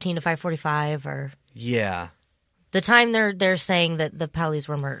 5:15 to 5:45, or Yeah. the time they're saying that the Pellies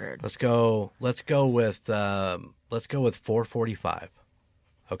were murdered? Let's go with 4:45.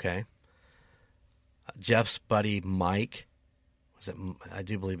 Okay. Jeff's buddy Mike, I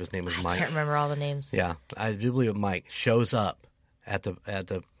do believe his name was Mike. I can't remember all the names. Yeah, I do believe Mike shows up at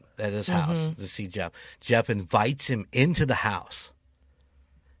his house to see Jeff. Jeff invites him into the house,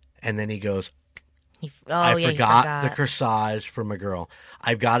 and then he goes, I forgot the corsage for my girl.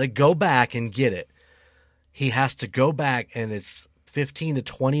 I've got to go back and get it. He has to go back, and it's 15 to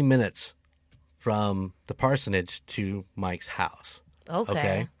 20 minutes from the parsonage to Mike's house.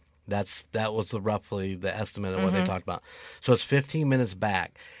 Okay. That was roughly the estimate of what they talked about. So it's 15 minutes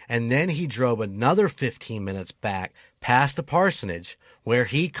back. And then he drove another 15 minutes back past the parsonage, where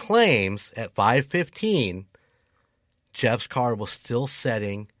he claims at 5:15 Jeff's car was still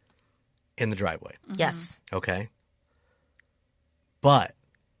sitting in the driveway. Yes. Okay? But,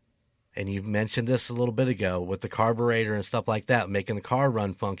 and you mentioned this a little bit ago, with the carburetor and stuff like that, making the car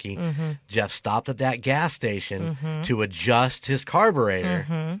run funky, Jeff stopped at that gas station to adjust his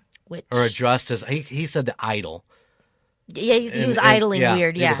carburetor. Which, Or adjust his, he said the idle. yeah, he was idling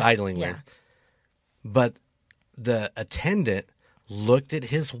weird. Yeah, He was idling yeah. weird. But the attendant looked at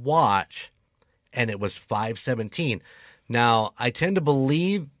his watch, and it was 5:17. Now, I tend to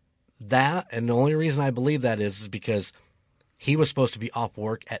believe that, and the only reason I believe that is because he was supposed to be off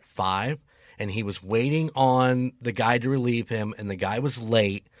work at 5, and he was waiting on the guy to relieve him, and the guy was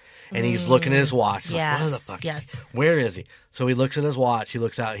late, and he's looking at his watch. He's like, where the Yes, fuck? yes. Where is he? So he looks at his watch. He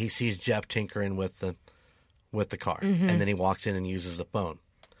looks out. He sees Jeff tinkering with the car, and then he walks in and uses the phone.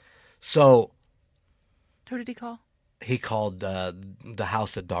 So who did he call? he called the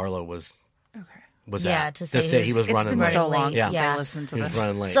house that Darla was Yeah, at to say he was It's running been late. so long Yeah. since I listened to He was this.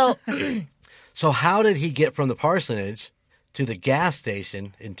 running late. So So how did he get from the parsonage to the gas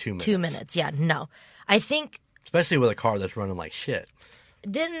station in 2 minutes? 2 minutes. Yeah, no. I think Especially with a car that's running like shit.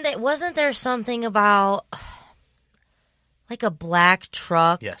 wasn't there something about like a black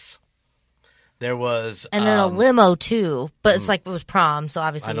truck? Yes. There was, and then a limo too. But it's like it was prom, so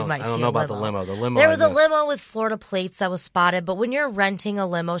obviously you might see a limo. I don't know about the limo. The limo. There was a limo with Florida plates that was spotted. But when you're renting a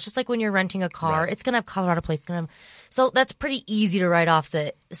limo, it's just like when you're renting a car. Right. It's gonna have Colorado plates. So that's pretty easy to write off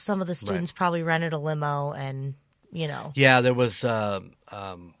that some of the students probably rented a limo, and you know. Yeah, there was a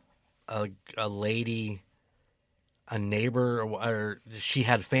lady. A neighbor, or she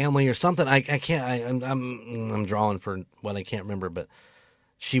had family or something. I can't. I'm drawing for what I can't remember, but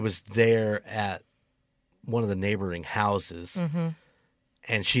she was there at one of the neighboring houses,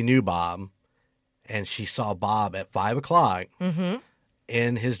 and she knew Bob, and she saw Bob at 5:00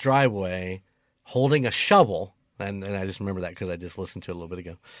 in his driveway holding a shovel, and I just remember that because I just listened to it a little bit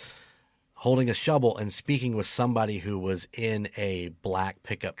ago. Holding a shovel and speaking with somebody who was in a black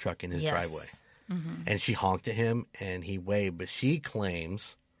pickup truck in his driveway. And she honked at him, and he waved. But she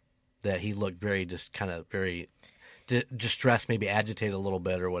claims that he looked very, just kind of very distressed, maybe agitated a little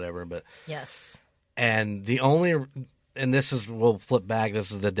bit or whatever. But yes. And this is, we'll flip back.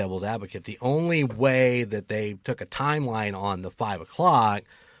 This is the devil's advocate. The only way that they took a timeline on the 5:00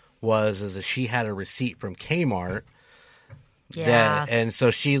 was as if she had a receipt from Kmart. Yeah. And so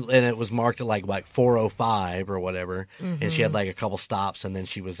it was marked at like 4:05 or whatever, and she had like a couple stops, and then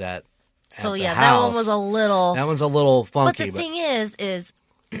she was at. So yeah, that one was a little. That one's a little funky. But the thing is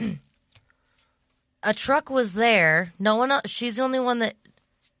a truck was there. No one else. She's the only one that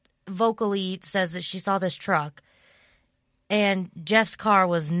vocally says that she saw this truck, and Jeff's car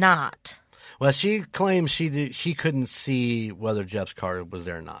was not. Well, she claims she couldn't see whether Jeff's car was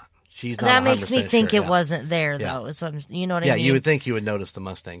there or not. She's not. That makes me think sure. it wasn't there though. So you know what I mean? Yeah, you would think you would notice the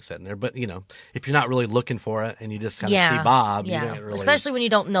Mustang sitting there, but if you're not really looking for it and you just kind of see Bob, you don't really. Especially when you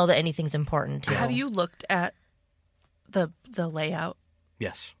don't know that anything's important to you. Have you looked at the layout?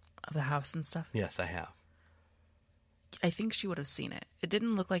 Yes. Of the house and stuff? Yes, I have. I think she would have seen it. It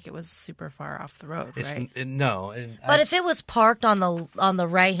didn't look like it was super far off the road, right? No. But if it was parked on the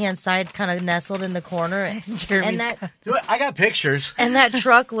right hand side, kind of nestled in the corner, I got pictures, and that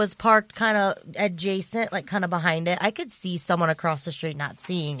truck was parked kind of adjacent, like kind of behind it, I could see someone across the street not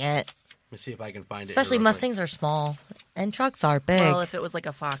seeing it. Let me see if I can find it. Especially Mustangs are small, and trucks are big. Well, if it was like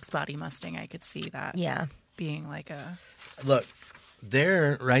a Fox body Mustang, I could see that. Yeah. Being like a look,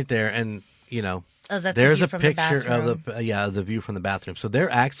 there, right there, and Oh, that's there's the a view from picture the of the view from the bathroom. So they're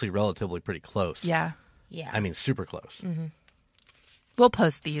actually relatively pretty close. Yeah. I mean, super close. Mm-hmm. We'll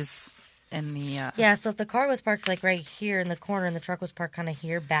post these in the. Yeah. So if the car was parked like right here in the corner, and the truck was parked kind of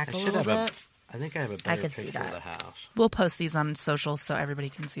here back a little bit, I think I have a better picture of the house. We'll post these on social so everybody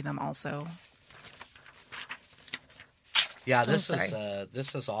can see them also. Yeah, this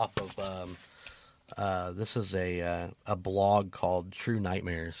is off of this is a blog called True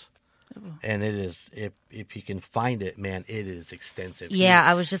Nightmares. And it is, if you can find it, man, it is extensive. Yeah,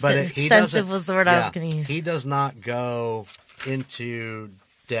 I was just extensive was the word I was going to use. He does not go into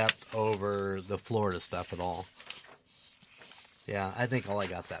depth over the Florida stuff at all. Yeah, I think all I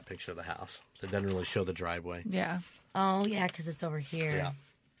got is that picture of the house. It doesn't really show the driveway. Yeah. Oh, yeah, because it's over here. Yeah.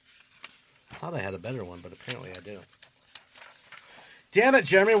 I thought I had a better one, but apparently I do. Damn it,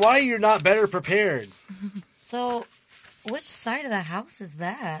 Jeremy, why are you not better prepared? So, which side of the house is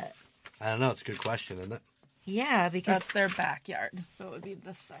that? I don't know. It's a good question, isn't it? Yeah, because... That's their backyard, so it would be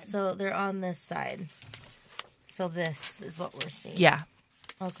this side. So they're on this side. So this is what we're seeing. Yeah.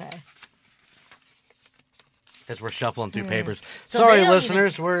 Okay. As we're shuffling through papers. So sorry,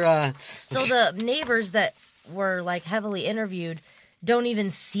 listeners, we're... So the neighbors that were, heavily interviewed don't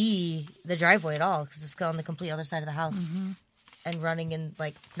even see the driveway at all, because it's on the complete other side of the house. Mm-hmm. And running in,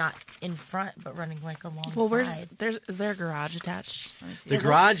 not in front, but running, alongside. Well, is there a garage attached? The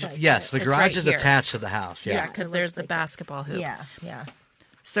garage, yes. The garage is attached to the house, yeah. Yeah, because there's the basketball hoop. Yeah, yeah.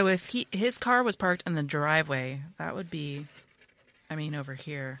 So if his car was parked in the driveway, that would be, over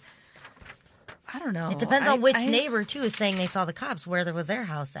here. I don't know. It depends on which neighbor, too, is saying they saw the cops. Where was their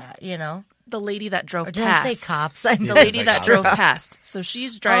house at, The lady that drove or past. Did I say cops? The lady that drove past. So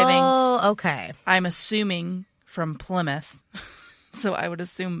she's driving. Oh, okay. I'm assuming from Plymouth. So I would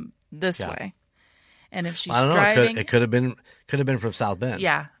assume this way. And if she's driving, it could have been from South Bend.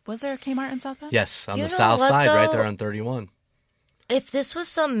 Yeah. Was there a Kmart in South Bend? Yes, on the south side, right there on 31. If this was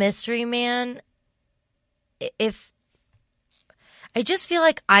some mystery man, I just feel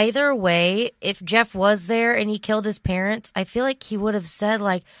like either way, if Jeff was there and he killed his parents, I feel like he would have said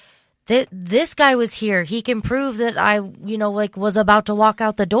this guy was here. He can prove that I, was about to walk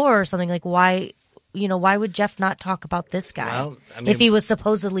out the door or something. Why? Why would Jeff not talk about this guy if he was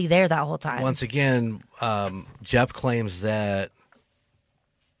supposedly there that whole time? Once again, Jeff claims that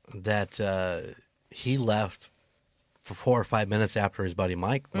he left for 4 or 5 minutes after his buddy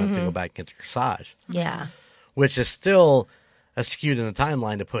Mike went to go back and get the corsage. Yeah. Which is still skewed in the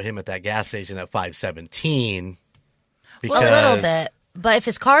timeline to put him at that gas station at 5:17. Because, A little bit. But if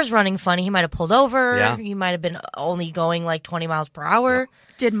his car's running funny, he might have pulled over. Yeah. He might have been only going like 20 miles per hour.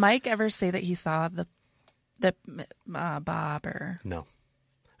 Did Mike ever say that he saw the Bob or? No.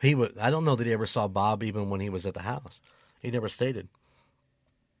 I don't know that he ever saw Bob even when he was at the house. He never stated.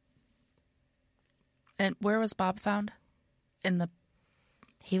 And where was Bob found?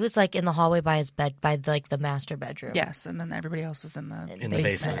 He was like in the hallway by his bed, by like the master bedroom. Yes, and then everybody else was in the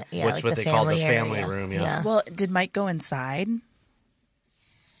basement. Yeah, Which like what the they call the family family area. room. Yeah. Well, did Mike go inside?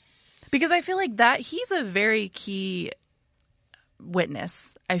 Because I feel like that he's a very key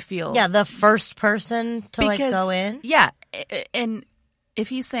witness. I feel Yeah, the first person to like go in. Yeah, and if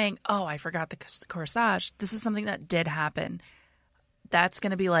he's saying, "Oh, I forgot the corsage," this is something that did happen. That's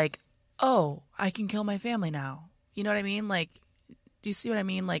going to be like, "Oh, I can kill my family now." You know what I mean? Like, do you see what I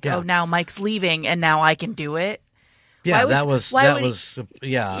mean? Like, Yeah. oh, now Mike's leaving, and now I can do it. Yeah, Why would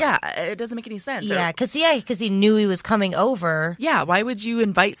yeah. Yeah, it doesn't make any sense. Or- Yeah, because he knew he was coming over. yeah, why would you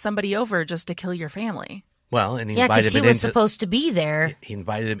invite somebody over just to kill your family? Well, and he Yeah, invited because he him was into supposed to be there. he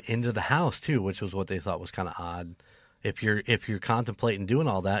invited him into the house too, which was what they thought was kind of odd. If you're contemplating doing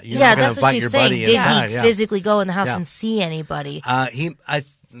all that, you're Yeah, not going that's to what invite your she's saying. buddy Did inside. he Yeah. physically go in the house Yeah. and see anybody?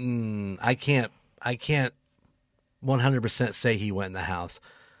 I can't 100% say he went in the house.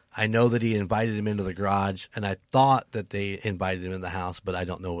 I know that he invited him into the garage, and I thought that they invited him in the house, but I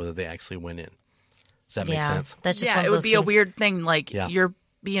don't know whether they actually went in. Does that make sense? That's just Yeah, one it of would those be a things. weird thing. Like, Yeah. you're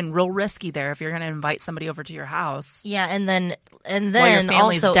being real risky there if you're going to invite somebody over to your house. Yeah, and then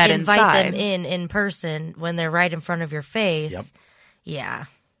family's also dead invite them inside. in person when they're right in front of your face. Yep. Yeah,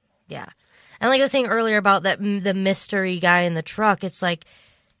 yeah. And like I was saying earlier about that the mystery guy in the truck, it's like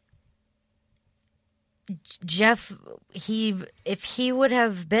Jeff. If he would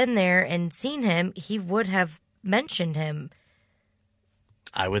have been there and seen him, he would have mentioned him.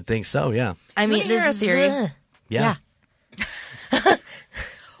 I would think so, yeah. I mean, wanna hear this a is theory? Yeah.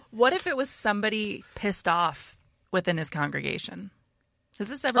 What if it was somebody pissed off within his congregation? Has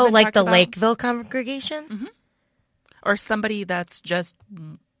this ever Oh, been like talked the about? Lakeville congregation. Or somebody that's just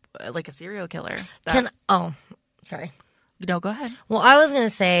like a serial killer? That, Sorry. no, go ahead. Well, I was going to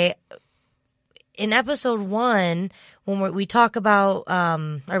say, in episode 1, when we talked about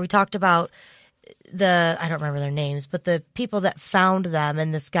the, I don't remember their names, but the people that found them,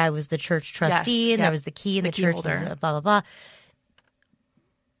 and this guy was the church trustee, Yes, and yep. there was the key in The the key church, holder. and blah, blah, blah.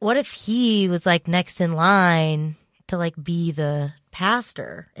 What if he was like next in line to like be the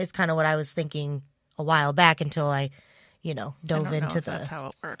pastor? Is kind of what I was thinking a while back until I, I dove don't know into if that's how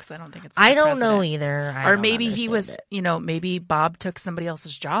it works. I don't think it's. I the don't know president. either. I Or don't maybe he was, understand it. maybe Bob took somebody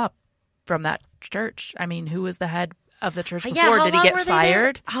else's job from that church. I mean, who was the head of the church before? how Did he long get were they there?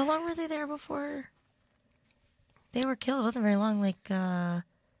 fired? How long were they there before they were killed? It wasn't very long. Like, it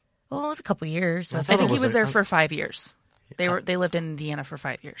was a couple years. I I thought think it he was a- there for 5 years. They lived in Indiana for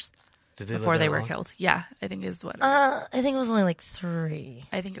 5 years Did they before live they that were long? killed. Yeah, I think is what. I think it was only like 3.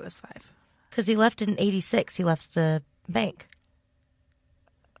 I think it was 5. Because he left in 86. He left the bank.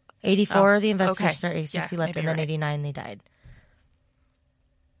 84, the investigation okay. started. 86, Yeah, he left. maybe And then you're right. 89, they died.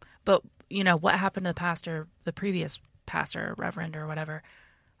 But what happened to the pastor, the previous pastor, reverend, or whatever?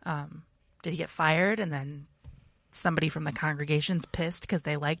 Did he get fired? And then somebody from the congregation's pissed because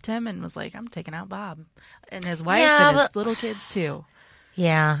they liked him and was like, "I'm taking out Bob and his wife Yeah, and his but- little kids too."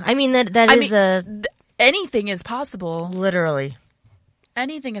 Yeah. I mean, that I is mean, anything is possible. literally.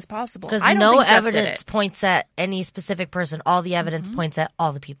 Anything is possible. Because I don't no think Jeff did evidence it. points at any specific person. All the evidence points at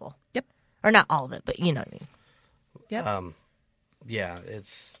all the people. Yep. Or not all of it, but you know what I mean. Yep. Yeah,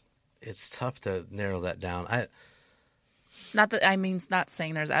 it's tough to narrow that down. Not that I mean, not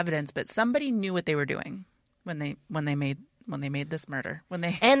saying there's evidence, but somebody knew what they were doing when they made this murder.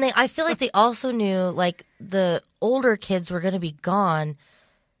 And I feel like they also knew, like, the older kids were going to be gone.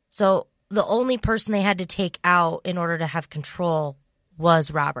 So the only person they had to take out in order to have control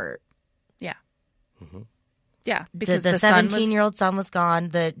was Robert. yeah. Mm-hmm. Yeah, because The the son was 17-year-old son was gone.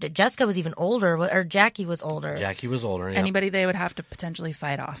 The Jessica was even older, or Jackie was older. Jackie was older. Yeah. anybody they would have to potentially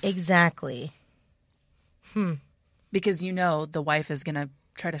fight off. Exactly. Because the wife is going to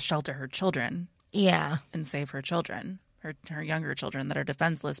try to shelter her children Yeah. and save her children, her younger children that are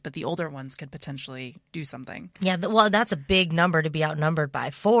defenseless, but the older ones could potentially do something. Yeah, well, that's a big number to be outnumbered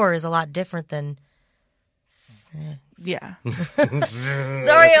by. 4 is a lot different than... Yeah.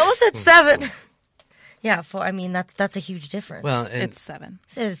 Sorry, I almost said 7. Yeah, 4. I mean, that's a huge difference. Well, and, It's 7.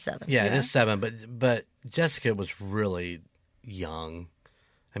 It is 7. yeah, it is 7, but Jessica was really young.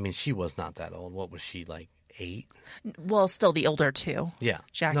 I mean, she was not that old. What was she, like 8. Well, still the older two. Yeah.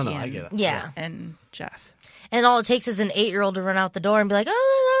 Jackie No, and, I get it. Yeah. and Jeff. And all it takes is an 8-year-old to run out the door and be like,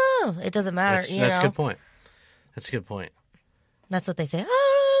 oh, it doesn't matter. That's you know? a good point. That's a good point. That's what they say.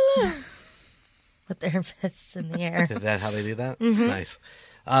 Oh, with their fists in the air. Is that how they do that? Mm-hmm.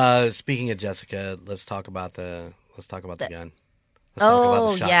 Nice. Speaking of Jessica, let's talk about the gun. Let's talk about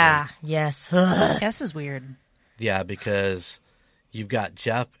Oh, the shotgun. yeah. Yes. Yes is weird. Yeah, because you've got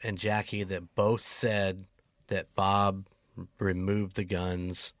Jeff and Jackie that both said that Bob removed the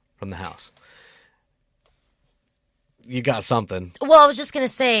guns from the house. You got something. Well, I was just going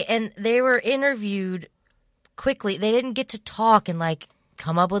to say, and they were interviewed quickly. They didn't get to talk and, like,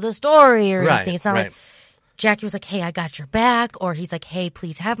 come up with a story or anything. It's not like Jackie was like, hey, I got your back, or he's like, hey,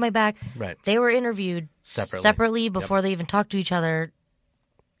 please have my back. Right. They were interviewed separately before they even talked to each other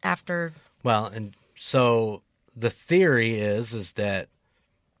after. Well, and so the theory is that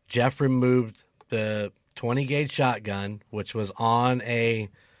Jeff removed the 20-gauge shotgun, which was on a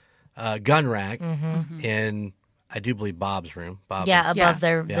gun rack in, I do believe, Bob's room. Above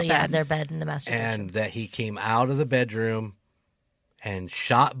their bed in the master bedroom. And that he came out of the bedroom and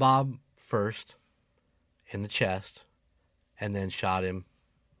shot Bob first in the chest, and then shot him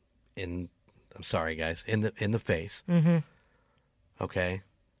in the face. Mm-hmm. Okay,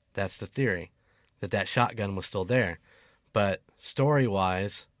 that's the theory, that shotgun was still there. But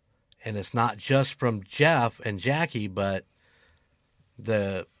story-wise, and it's not just from Jeff and Jackie, but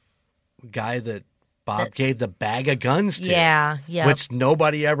the guy that Bob gave the bag of guns to. Yeah. Which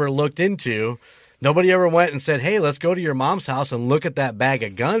nobody ever looked into. Nobody ever went and said, hey, let's go to your mom's house and look at that bag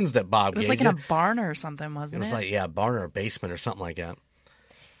of guns that Bob gave you. It was like in a barn or something, wasn't it? It was like, a barn or a basement or something like that.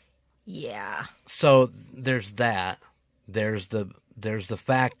 Yeah. So there's that. There's the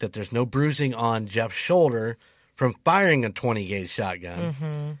fact that there's no bruising on Jeff's shoulder from firing a 20-gauge shotgun.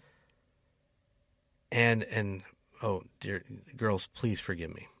 Mm-hmm. And oh, dear girls, please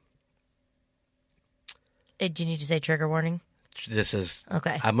forgive me. Do you need to say trigger warning? This is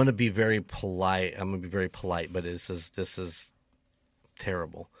okay. I'm going to be very polite. But this is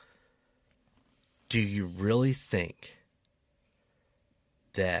terrible. Do you really think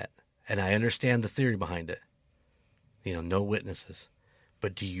that? And I understand the theory behind it. No witnesses.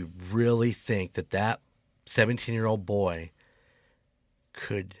 But do you really think that 17-year-old boy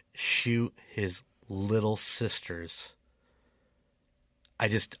could shoot his little sisters?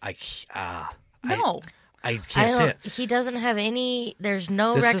 No. I can't say it. He doesn't have any. There's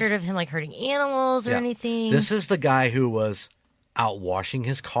no record of him like hurting animals or anything. This is the guy who was out washing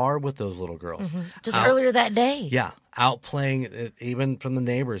his car with those little girls. Mm-hmm. Just earlier that day. Yeah, out playing. Even from the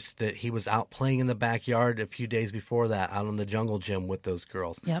neighbors, that he was out playing in the backyard a few days before that, out on the jungle gym with those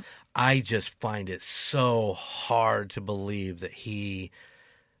girls. Yep. I just find it so hard to believe that he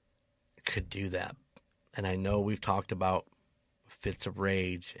could do that. And I know we've talked about fits of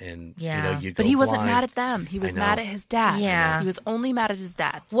rage and you go but he wasn't blind. Mad at them. He was mad at his dad. Yeah. He was only mad at his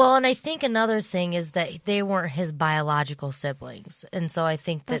dad. Well, and I think another thing is that they weren't his biological siblings, and so I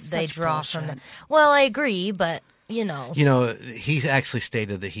think that they draw from that. Well, I agree, but he actually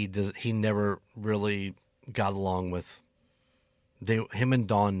stated that he never really got along with him and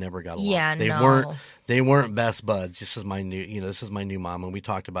Dawn never got along. Yeah, they weren't best buds. This is my new mom, and we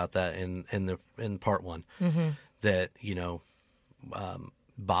talked about that in part 1. Mm-hmm. That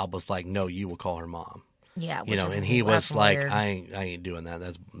Bob was like, no, you will call her mom. Yeah, and he was like, weird. I ain't doing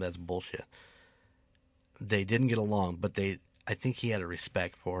that. That's bullshit. They didn't get along, but I think he had a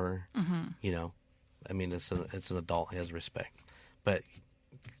respect for her. Mm-hmm. I mean, it's an adult, he has respect, but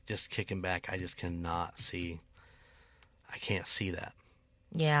just kicking back, I just cannot see. I can't see that.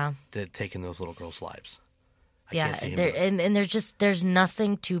 Yeah, that taking those little girls' lives. And there's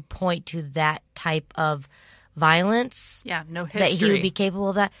nothing to point to that type of violence. Yeah, no history. That he would be capable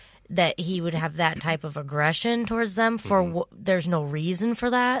of that he would have that type of aggression towards them for there's no reason for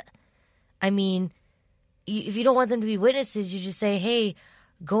that. I mean, if you don't want them to be witnesses, you just say, hey,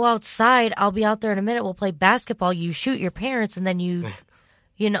 go outside. I'll be out there in a minute. We'll play basketball. You shoot your parents and then there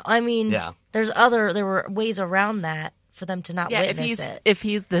were ways around that for them to not witness it. If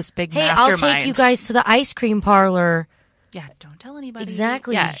he's this big hey, mastermind. I'll take you guys to the ice cream parlor. Yeah, don't tell anybody.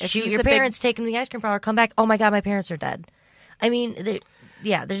 Exactly. Yeah, shoot your parents, take them to the ice cream parlor, come back. Oh my God, my parents are dead. I mean, there's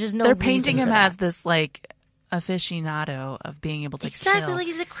just no. They're painting him as this like aficionado of being able to kill. Like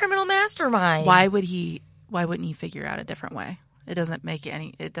he's a criminal mastermind. Why wouldn't he figure out a different way? It doesn't make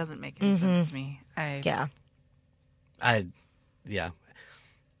any sense to me.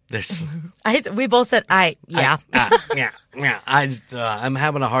 We both said yeah. I'm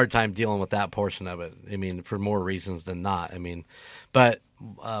having a hard time dealing with that portion of it. I mean, for more reasons than not. I mean, but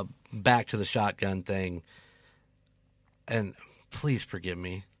back to the shotgun thing. and please forgive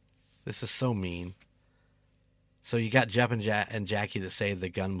me. This is so mean. So you got Jeff and Jackie that say the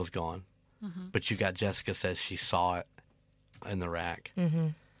gun was gone, but you got Jessica says she saw it in the rack. Mm-hmm.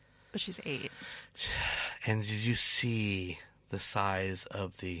 But she's 8. And did you see the size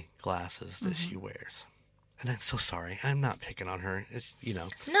of the glasses that she wears? And I'm so sorry. I'm not picking on her. It's,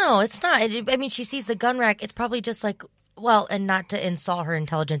 No, it's not. I mean, she sees the gun rack. It's probably just like, well, and not to insult her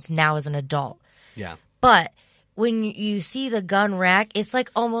intelligence now as an adult. Yeah. But when you see the gun rack, it's like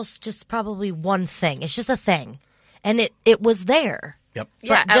almost just probably one thing. It's just a thing. And it was there. Yep. But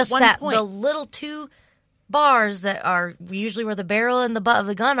Yeah, at just one that point. the little 2 bars that are usually where the barrel and the butt of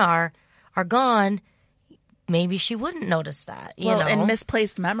the gun are gone. Maybe she wouldn't notice that. You know? And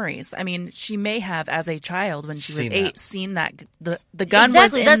misplaced memories. I mean, she may have, as a child, when she was Seen 8, that. seen that the gun Exactly,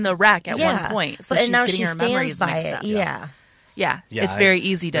 was in that's- the rack at yeah. one point, so But, she's and now getting she her memories stands by mixed it. up. Yeah. Yeah, Yeah, it's very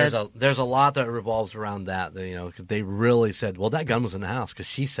easy to. There's a lot that revolves around that. 'Cause they really said, well, that gun was in the house because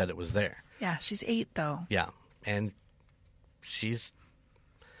she said it was there. Yeah, she's 8 though. Yeah, and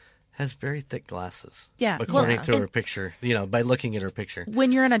has very thick glasses. Yeah, according well, to her picture. By looking at her picture.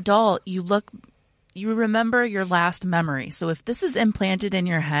 When you're an adult, you remember your last memory. So if this is implanted in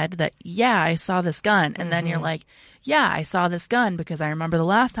your head that, yeah, I saw this gun, and then you're like, yeah, I saw this gun because I remember the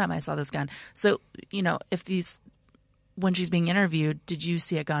last time I saw this gun. So, when she's being interviewed, did you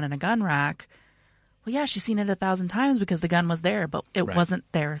see a gun in a gun rack? Well, yeah, she's seen it 1,000 times because the gun was there, but it wasn't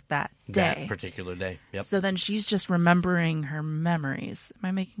there that day. That particular day. Yep. So then she's just remembering her memories. Am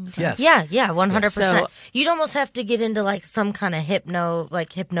I making sense? Yes. Yeah, 100%. So- You'd almost have to get into like some kind of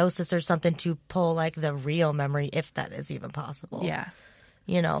hypnosis or something to pull like the real memory, if that is even possible. Yeah.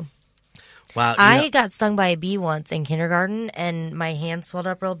 Wow. I got stung by a bee once in kindergarten, and my hand swelled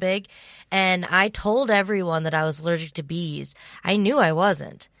up real big, and I told everyone that I was allergic to bees. I knew I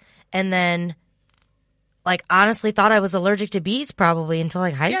wasn't. And then, honestly thought I was allergic to bees probably until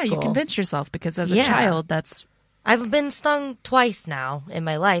high school. Yeah, you convince yourself because as a Yeah. child, that's... I've been stung twice now in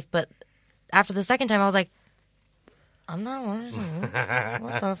my life, but after the second time, I was like, I'm not allergic.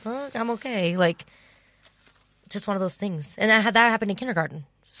 What the fuck? I'm okay. Just one of those things. And that happened in kindergarten.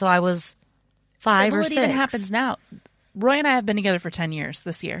 So I was 5 or Well, 6. it even happens now. Roy and I have been together for 10 years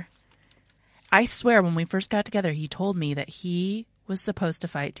this year. I swear when we first got together, he told me that he was supposed to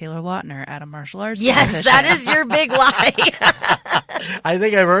fight Taylor Lautner at a martial arts Yes, competition. that is your big lie. I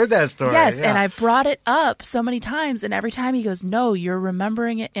think I've heard that story. Yes, yeah. and I brought it up so many times, and every time he goes, no, you're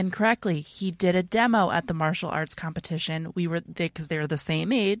remembering it incorrectly. He did a demo at the martial arts competition. Because they were the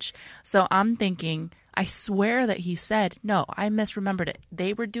same age. So I'm thinking, I swear that he said, no, I misremembered it.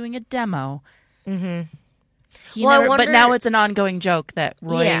 They were doing a demo. Mm-hmm. Well, I But wonder- now it's an ongoing joke that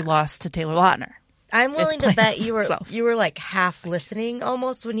Roy Yeah. lost to Taylor Lautner. I'm willing to playing bet you were itself. half listening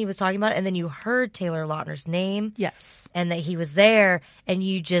almost when he was talking about it, and then you heard Taylor Lautner's name Yes. and that he was there, and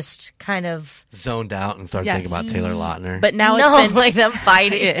you just kind of zoned out and started Yes. thinking about Taylor Lautner. But now no, it's been like them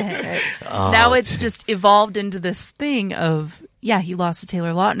fighting. now it's just evolved into this thing of, yeah, he lost to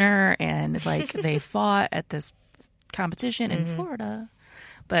Taylor Lautner and they fought at this competition in Florida.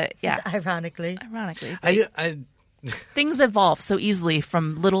 But yeah, Ironically. I things evolve so easily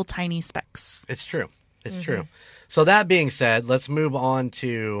from little tiny specks. It's true. It's true. So that being said, let's move on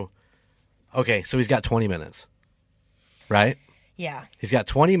to. Okay, so he's got 20 minutes, right? Yeah. He's got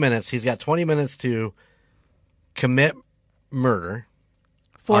 20 minutes. He's got 20 minutes to commit murder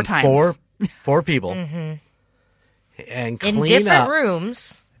 4 on times. four people, and In clean different up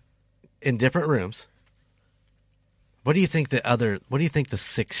rooms. in different rooms. What do you think the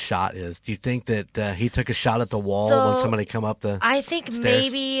 6th shot is? Do you think that he took a shot at the wall when So, somebody come up the? I think stairs?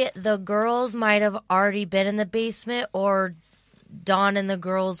 maybe the girls might have already been in the basement, or Dawn and the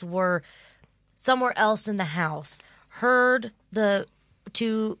girls were somewhere else in the house. Heard the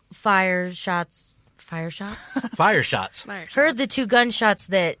 2 fire shots. Fire shots? Heard the 2 gunshots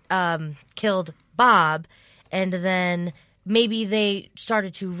that killed Bob, and then maybe they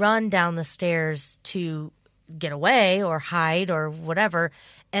started to run down the stairs to get away or hide or whatever.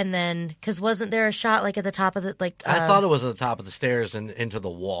 And then, because wasn't there a shot at the top of the I thought it was at the top of the stairs and into the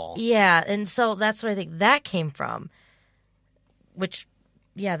wall. Yeah, and so that's what I think that came from. Which,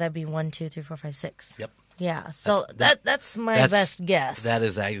 yeah, that'd be 1, 2, 3, 4, 5, 6. Yep. Yeah, so that's my best guess. That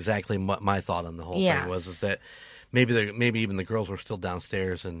is exactly what my thought on the whole thing was. Is that maybe even the girls were still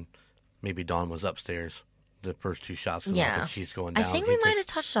downstairs and maybe Dawn was upstairs. The first 2 shots go off and she's going down. I think we might have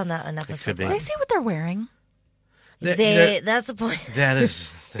touched on that in episode be. Did I see what they're wearing? That's the point. That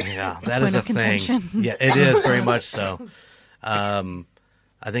is, that is Point a of contention. thing. Yeah, it is very much so. I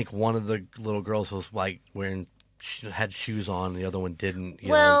think one of the little girls was wearing had shoes on, the other one didn't.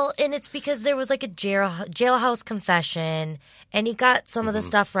 Well, and it's because there was like a jailhouse confession, and he got some of the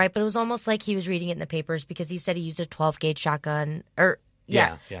stuff right, but it was almost like he was reading it in the papers because he said he used a 12-gauge shotgun, or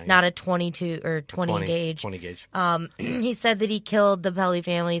not a 22 or 20 gauge. 20 gauge. He said that he killed the Pelly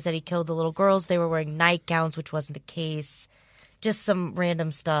families, that he killed the little girls. They were wearing nightgowns, which wasn't the case. Just some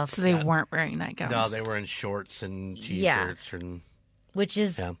random stuff. So they weren't wearing nightgowns. No, they were in shorts and T-shirts. Which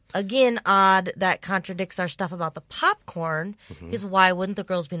is, again, odd. That contradicts our stuff about the popcorn. Because why wouldn't the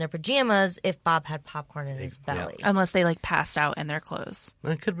girls be in their pajamas if Bob had popcorn in his belly? Unless they, like, passed out in their clothes.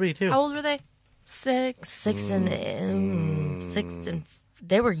 That could be, too. How old were they? 6? 6 and... 6 and...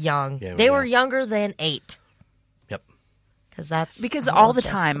 They were young. They were younger than 8. Yep. Because all the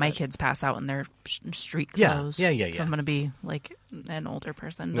time my kids pass out in their street clothes. Yeah. I'm going to be like an older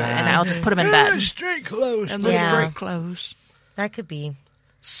person. And I'll just put them in bed. Street clothes. And street clothes. That could be.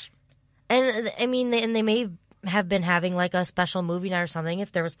 And I mean, they may have been having like a special movie night or something.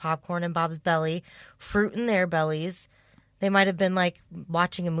 If there was popcorn in Bob's belly, fruit in their bellies, they might have been like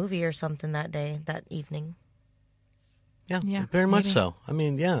watching a movie or something that evening. Yeah, very much so. I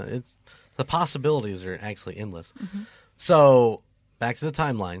mean, the possibilities are actually endless. So, back to the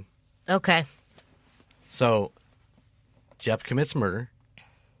timeline. Okay. So, Jeff commits murder.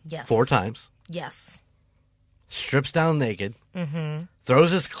 Yes. 4 times. Yes. Strips down naked.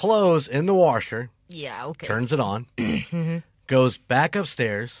 Throws his clothes in the washer. Yeah, okay. Turns it on. Goes back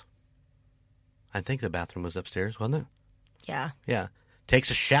upstairs. I think the bathroom was upstairs, wasn't it? Yeah. Yeah.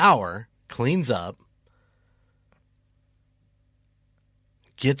 Takes a shower. Cleans up.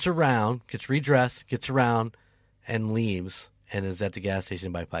 Gets around. Gets redressed. Gets around. And leaves. And is at the gas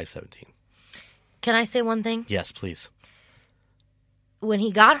station by 5:17. Can I say one thing? Yes, please. When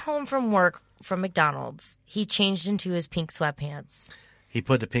he got home from work from McDonald's, he changed into his pink sweatpants. He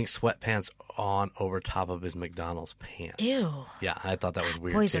put the pink sweatpants on over top of his McDonald's pants. Ew. Yeah, I thought that was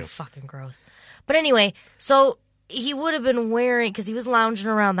weird, Boys too. are fucking gross. But anyway, so he would have been wearing, because he was lounging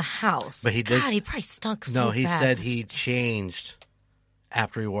around the house. But he did. God, he probably stunk so No, he bad. said he changed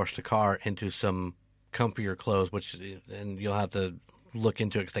after he washed the car into some comfier clothes, and you'll have to look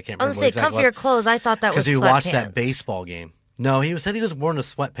into it because I can't I remember was going to say, comfier clothes, I thought that was because he sweatpants. watched that baseball game. No, he said he was wearing the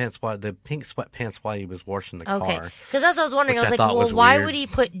pink sweatpants while he was washing the Okay, car. because that's what I was wondering. I was like, well, why would he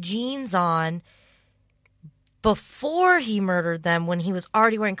put jeans on before he murdered them when he was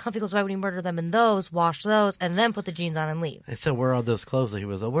already wearing comfy clothes? Why would he murder them in those, wash those, and then put the jeans on and leave? And so where are those clothes that he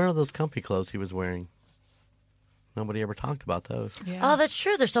was? Where are those comfy clothes he was wearing? Nobody ever talked about those. Yeah. Oh, that's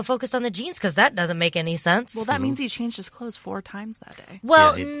true. They're so focused on the jeans because that doesn't make any sense. Well, that means he changed his clothes 4 times that day.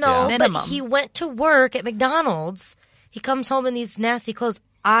 Well, Yeah, no, yeah. but Minimum. he went to work at McDonald's. He comes home in these nasty clothes.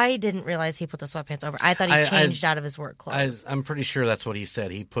 I didn't realize he put the sweatpants over. I thought he changed out of his work clothes. I'm pretty sure that's what he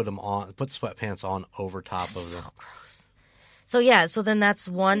said. He put sweatpants on over top of so them. gross. So yeah, so then that's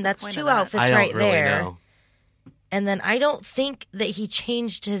one. That's point 2 of that? outfits I don't right really there. know. And then I don't think that he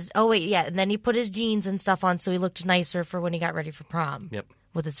changed his. Oh wait, yeah. And then he put his jeans and stuff on, so he looked nicer for when he got ready for prom. Yep.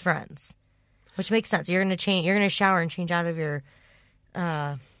 With his friends, which makes sense. You're gonna change. You're gonna shower and change out of your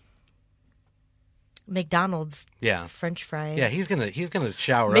McDonald's French fry. Yeah, he's gonna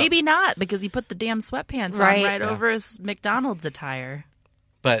shower Maybe up. not, because he put the damn sweatpants on right over his McDonald's attire.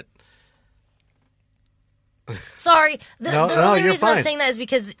 But Sorry. The only you're reason I was fine. saying that is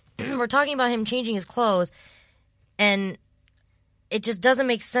because we're talking about him changing his clothes, and it just doesn't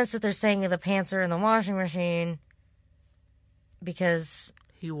make sense that they're saying the pants are in the washing machine because,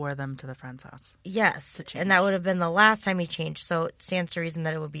 He wore them to the friend's house. yes, change. and that would have been the last time he changed, so it stands to reason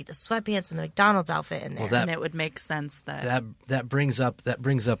that it would be the sweatpants and the McDonald's outfit in there. Well, And it would make sense that that brings up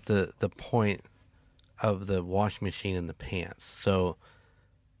the point of the washing machine and the pants. So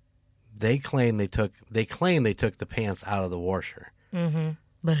they claim they took the pants out of the washer.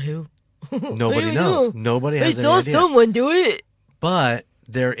 But who? Nobody don't knows. know. Nobody has any saw idea. someone do it. But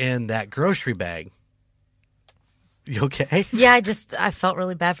they're in that grocery bag. You okay? Yeah, I felt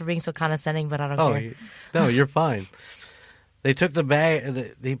really bad for being so condescending, but I don't care. No, you're fine. They took the bag.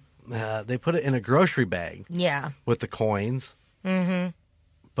 They put it in a grocery bag Yeah. with the coins. Mm-hmm.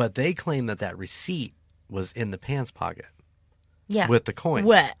 But they claim that receipt was in the pants pocket Yeah. with the coins.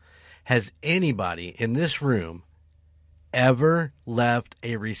 What? Has anybody in this room ever left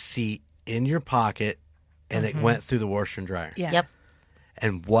a receipt in your pocket and it went through the washer and dryer? yeah, Yep.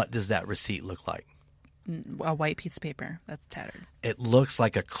 And what does that receipt look like? a white piece of paper that's tattered. It looks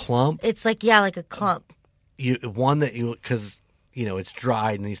like a clump. It's like a clump. Because it's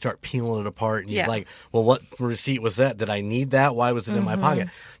dried and you start peeling it apart and you're Yeah. like, well, what receipt was that? Did I need that? Why was it in my pocket?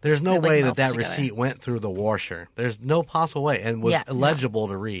 There's no It, like, way melts that together. receipt went through the washer. There's no possible way and was illegible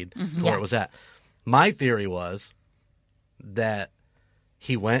to read where Yeah. it was at. My theory was that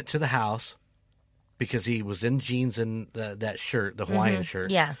he went to the house because he was in jeans and that shirt, the Hawaiian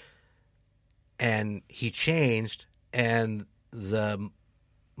shirt. Yeah. And he changed, and the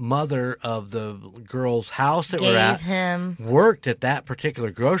mother of the girl's house that we're at worked at that particular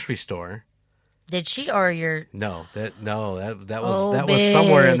grocery store. Did she or your? No, that was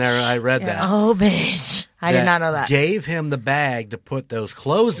somewhere in there. I read that. Oh, bitch! I did not know that. Gave him the bag to put those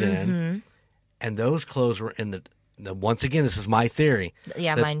clothes in, and those clothes were in the. Once again, this is my theory.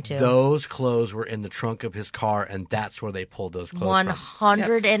 Yeah, mine too. Those clothes were in the trunk of his car, and that's where they pulled those clothes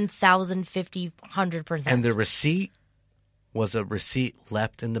 100%. And the receipt was a receipt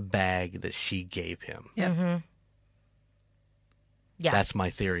left in the bag that she gave him. Yep. Mm-hmm. Yeah. That's my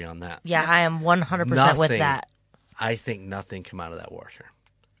theory on that. Yeah, I am 100% with that. I think nothing came out of that washer.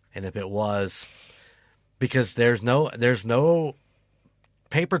 And if it was, because there's no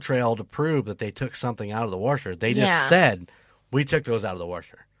paper trail to prove that they took something out of the washer. They just said, we took those out of the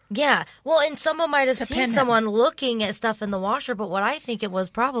washer. Yeah. Well, and someone might have seen someone looking at stuff in the washer, but what I think it was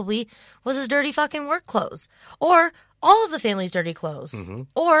probably was his dirty fucking work clothes. Or all of the family's dirty clothes. Mm-hmm.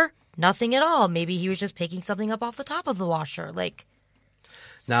 Or nothing at all. Maybe he was just picking something up off the top of the washer. Like,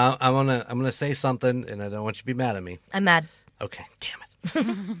 now, I'm gonna say something, and I don't want you to be mad at me. I'm mad. Okay, damn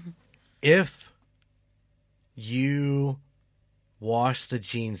it. If you wash the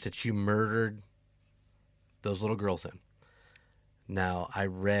jeans that you murdered those little girls in. Now, I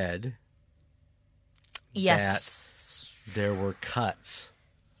read that there were cuts.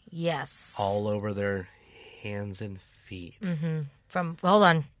 Yes. All over their hands and feet. Mm-hmm. Hold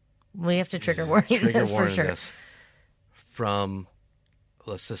on. We have to trigger warning this for sure. This. From,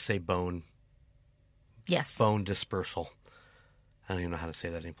 let's just say bone. Yes. Bone dispersal. I don't even know how to say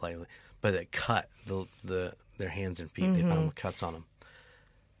that any politely. But it cut their hands and feet. They found cuts on them.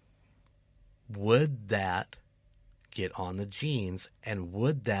 Would that get on the jeans, and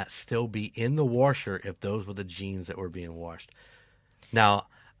would that still be in the washer if those were the jeans that were being washed? Now,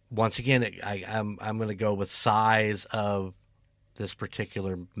 once again, I'm going to go with size of this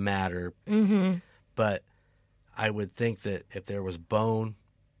particular matter, but I would think that if there was bone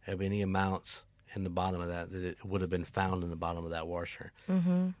of any amounts in the bottom of that it would have been found in the bottom of that washer.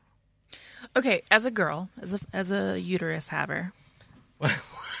 Mm-hmm. Okay, as a girl, as a uterus haver.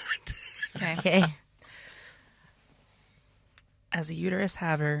 Okay. As a uterus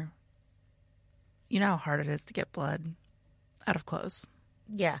haver, you know how hard it is to get blood out of clothes.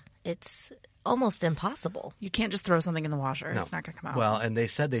 Yeah, it's almost impossible. You can't just throw something in the washer. No. It's not going to come out. Well, and they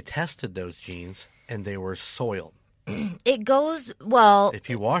said they tested those jeans, and they were soiled. It goes, well... If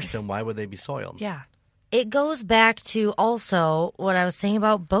you washed them, why would they be soiled? Yeah. It goes back to also what I was saying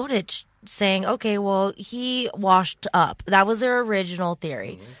about Bowditch saying, okay, well, he washed up. That was their original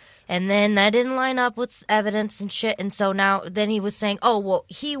theory. Mm-hmm. And then that didn't line up with evidence and shit. And so now, then he was saying, oh, well,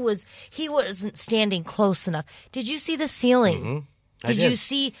 he wasn't standing close enough. Did you see the ceiling? Mm-hmm. Did you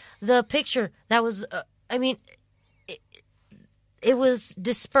see the picture? That was, it was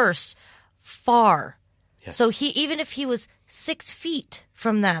dispersed far. Yes. So even if he was 6 feet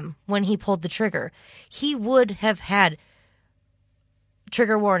from them when he pulled the trigger, he would have had,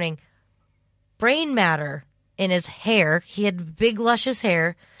 trigger warning, brain matter in his hair. He had big, luscious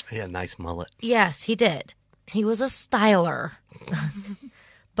hair. He had a nice mullet. Yes, he did. He was a styler.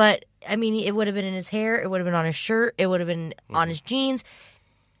 But, I mean, it would have been in his hair. It would have been on his shirt. It would have been on his jeans.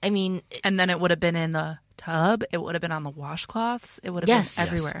 I mean... And then it would have been in the tub. It would have been on the washcloths. It would have been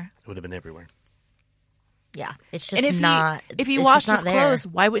everywhere. Yes. It would have been everywhere. Yeah, it's just not... If he washed his clothes,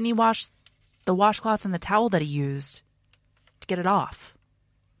 why wouldn't he wash the washcloth and the towel that he used to get it off?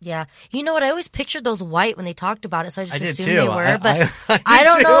 Yeah. You know what? I always pictured those white when they talked about it, so I just assumed too. They were. But I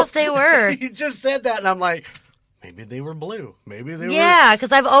don't know if they were. You just said that, and I'm like, maybe they were blue. Maybe they were... Yeah,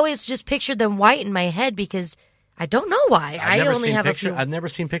 because I've always just pictured them white in my head because I don't know why. I only have a few... I've never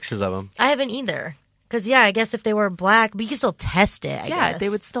seen pictures of them. I haven't either. Because, yeah, I guess if they were black, but you can still test it, I guess. They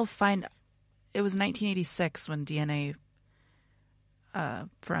would still find... It was 1986 when DNA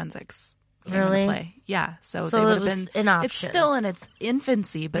forensics came into play. Yeah, so they would have been an option. It's still in its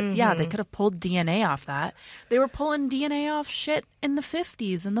infancy, but yeah, they could have pulled DNA off that. They were pulling DNA off shit in the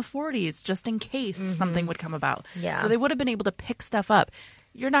 50s and the 40s just in case something would come about. Yeah. So they would have been able to pick stuff up.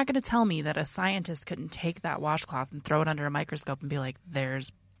 You're not going to tell me that a scientist couldn't take that washcloth and throw it under a microscope and be like,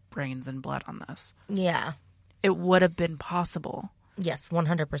 "There's brains and blood on this." Yeah. It would have been possible. Yes,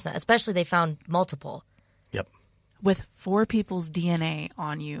 100%. Especially they found multiple. Yep. With 4 people's DNA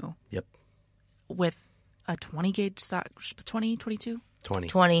on you. Yep. With a 20 gauge stock, 20, 22?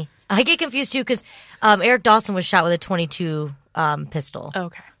 20. I get confused too because Eric Dawson was shot with a 22 pistol.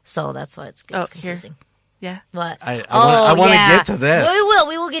 Okay. So that's why it's Here. confusing. Yeah. But I want to get to this.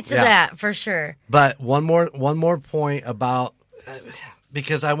 We will get to that for sure. But one more point about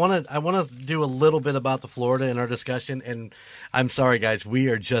because I want to do a little bit about the Florida in our discussion. And I'm sorry, guys, we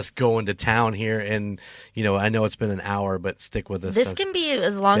are just going to town here, and I know it's been an hour, but stick with us. This can be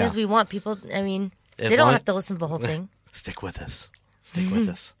as long as we want. People, I mean, they don't have to listen to the whole thing. Stick with us. Stick with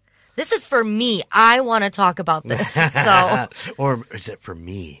us. This is for me. I want to talk about this. So, or is it for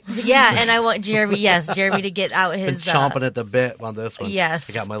me? Yeah, and I want Jeremy to get out his chomping at the bit on this one. Yes,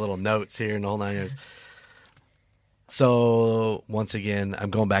 I got my little notes here and the whole 9 years. So once again, I'm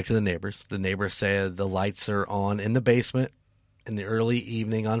going back to the neighbors. The neighbors said the lights are on in the basement in the early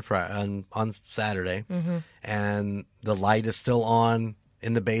evening on Saturday, and the light is still on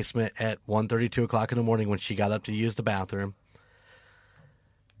in the basement at 1:30, 2 o'clock in the morning when she got up to use the bathroom.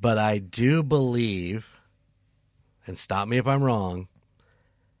 But I do believe, and stop me if I'm wrong,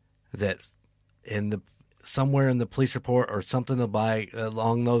 that somewhere in the police report or something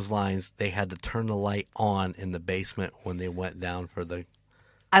along those lines, they had to turn the light on in the basement when they went down for the.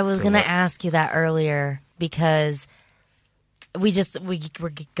 I was going to ask you that earlier because we're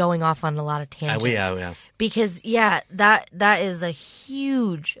going off on a lot of tangents. Yeah. Because that is a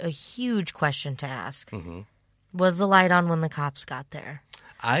huge question to ask. Mm-hmm. Was the light on when the cops got there?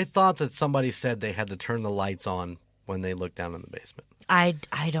 I thought that somebody said they had to turn the lights on when they looked down in the basement. I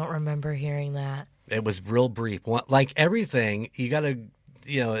don't remember hearing that. It was real brief. Like everything, you got to,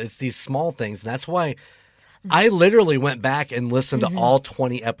 it's these small things. And that's why I literally went back and listened to all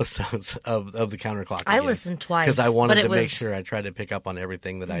 20 episodes of the Counterclock. I listened twice. Because I wanted to make sure I tried to pick up on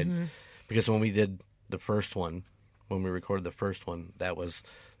everything that because when we did the first one, when we recorded the first one,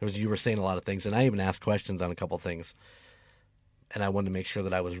 you were saying a lot of things. And I even asked questions on a couple things. And I wanted to make sure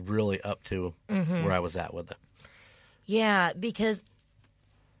that I was really up to where I was at with it. Yeah, because...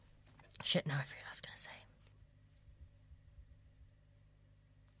 Shit, now I forget what I was going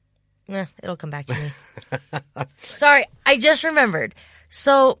to say. It'll come back to me. Sorry, I just remembered.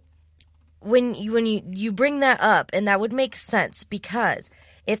 So, when you bring that up, and that would make sense, because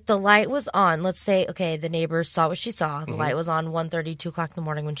if the light was on, let's say, okay, the neighbor saw what she saw. The light was on 1:30, 2 o'clock in the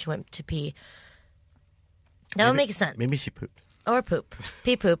morning when she went to pee. That would make sense. Maybe she pooped. Or poop.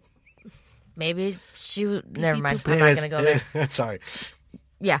 Pee poop. Maybe she... Never mind. I'm not going to go there. Sorry.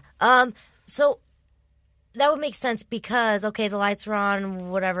 Yeah. So that would make sense because, okay, the lights were on,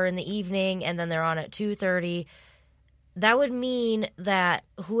 whatever, in the evening, and then they're on at 2:30. That would mean that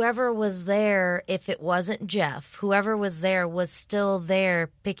whoever was there, if it wasn't Jeff, whoever was there was still there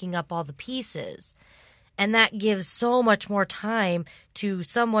picking up all the pieces. And that gives so much more time to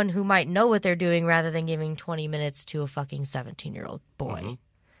someone who might know what they're doing rather than giving 20 minutes to a fucking 17-year-old boy. Mm-hmm.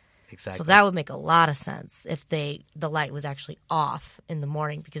 Exactly. So that would make a lot of sense if the light was actually off in the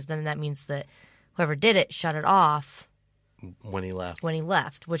morning, because then that means that whoever did it shut it off when he left,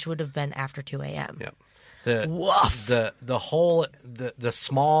 which would have been after 2 a.m. Yep. The hole, the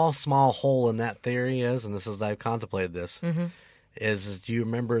small hole in that theory is, and this is I've contemplated this, is do you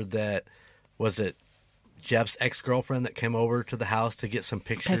remember that, was it Jeff's ex-girlfriend that came over to the house to get some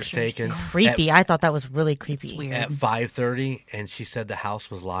pictures taken? Creepy. I thought that was really creepy. It's weird. At 5:30, and she said the house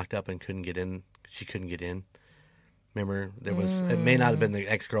was locked up and couldn't get in. She couldn't get in. Remember, there was. It may not have been the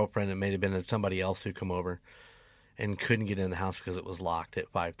ex-girlfriend. It may have been somebody else who come over and couldn't get in the house because it was locked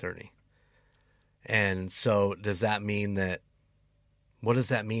at 5:30. And so, does that mean that? What does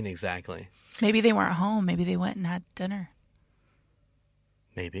that mean exactly? Maybe they weren't home. Maybe they went and had dinner.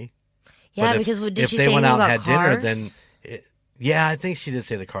 Maybe. Yeah, because did she say say went out and had cars? dinner, then I think she did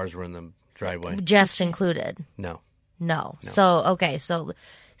say the cars were in the driveway. Jeff's included. No. So okay, so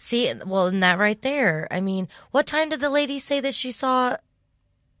see, well, in that right there, I mean, what time did the lady say that she saw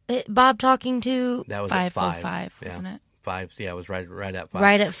Bob talking to? That was at 5:05, wasn't it? 5. Yeah, it was right at 5.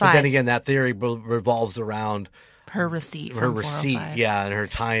 Right at 5. But then again, that theory revolves around her receipt. Yeah, and her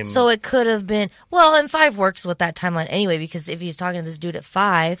time. So it could have been, well, and 5 works with that timeline anyway, because if he's talking to this dude at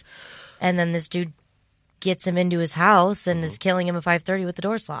 5, and then this dude gets him into his house and is killing him at 5:30 with the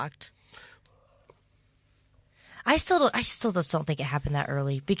doors locked. I still just don't think it happened that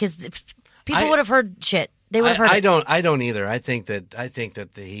early, because people would have heard shit. They would have heard. I don't either. I think that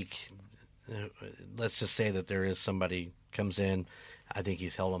he. Let's just say that there is somebody comes in. I think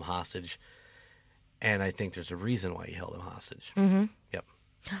he's held him hostage, and I think there's a reason why he held him hostage. Mm-hmm. Yep.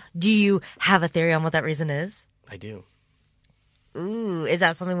 Do you have a theory on what that reason is? I do. Ooh, is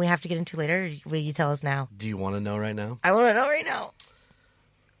that something we have to get into later? Or will you tell us now? Do you want to know right now? I want to know right now.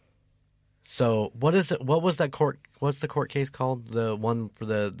 So, what is it? What was that court? What's the court case called? The one for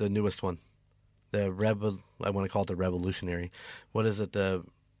the newest one, I want to call it the revolutionary. What is it?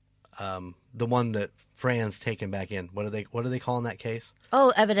 the one that Fran's taken back in. What are they calling that case?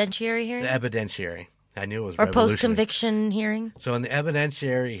 Oh, evidentiary hearing? The evidentiary. I knew it was or revolutionary. post-conviction hearing? So in the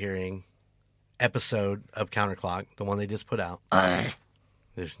evidentiary hearing episode of Counterclock, the one they just put out,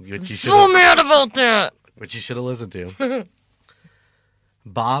 which So mad about that. Which you should have listened to.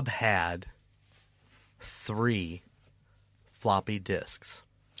 Bob had 3 floppy disks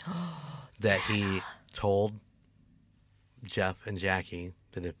that he told Jeff and Jackie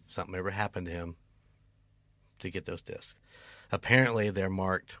that if something ever happened to him, to get those discs. Apparently, they're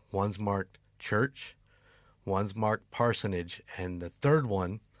marked. One's marked church, one's marked parsonage, and the third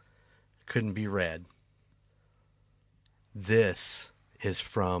one couldn't be read. This is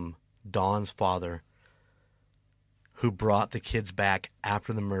from Dawn's father, who brought the kids back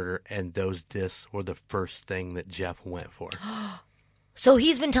after the murder, and those discs were the first thing that Jeff went for. So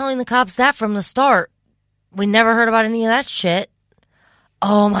he's been telling the cops that from the start. We never heard about any of that shit.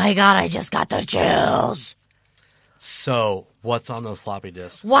 Oh my God, I just got the chills. So, what's on those floppy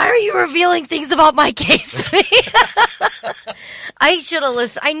disks? Why are you revealing things about my case to me? I should have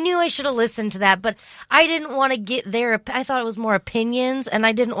listened. I knew I should have listened to that, but I didn't want to get their. I thought it was more opinions, and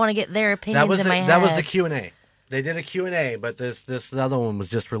I didn't want to get their opinions in my head. That was the Q&A. They did a Q&A, but this other one was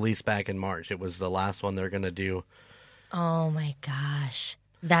just released back in March. It was the last one they're going to do. Oh my gosh.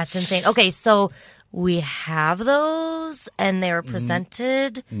 That's insane. Okay, so we have those, and they were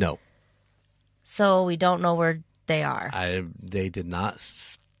presented. No. So we don't know where they are. They did not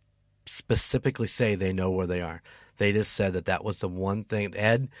specifically say they know where they are. They just said that was the one thing.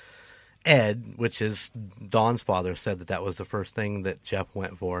 Ed, which is Dawn's father, said that was the first thing that Jeff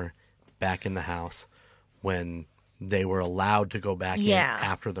went for back in the house when they were allowed to go back in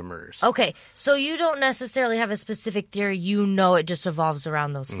after the murders. Okay, so you don't necessarily have a specific theory. You know it just revolves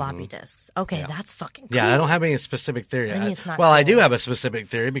around those floppy disks. Okay, that's fucking cool. Yeah, I don't have any specific theory. It's not cool. I do have a specific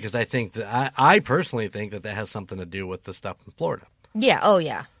theory because I think that I personally think that has something to do with the stuff in Florida. Yeah, oh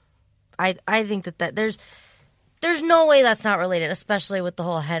yeah. I think that there's no way that's not related, especially with the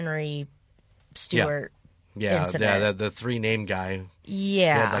whole Henry Stewart incident. The 3-name guy.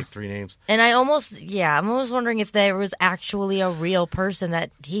 Yeah. He had like 3 names. And I'm almost wondering if there was actually a real person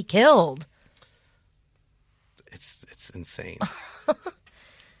that he killed. It's insane.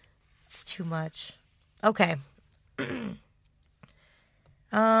 It's too much. Okay.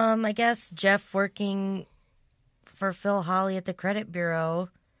 I guess Jeff working for Phil Hawley at the credit bureau.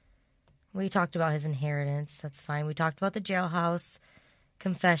 We talked about his inheritance. That's fine. We talked about the jailhouse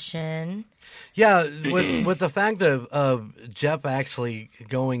confession. Yeah, with the fact of Jeff actually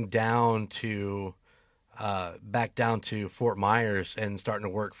going down to back down to Fort Myers and starting to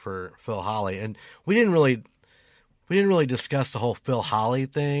work for Phil Hawley, and we didn't really discuss the whole Phil Hawley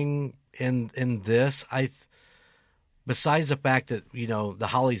thing in this. Besides the fact that the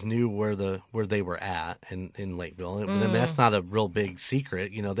Hollies knew where they were at in Lakeville, and that's not a real big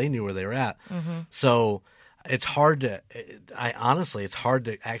secret. They knew where they were at, so. It's hard to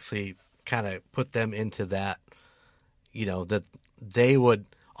actually kind of put them into that, that they would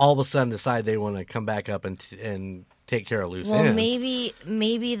all of a sudden decide they want to come back up and take care of loose ends. Well,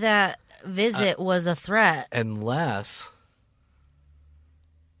 maybe that visit was a threat. Unless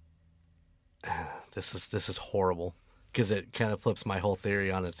this is horrible because it kind of flips my whole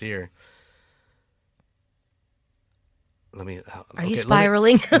theory on its ear. Are you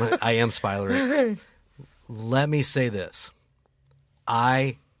spiraling? I am spiraling. Let me say this.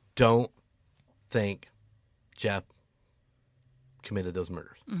 I don't think Jeff committed those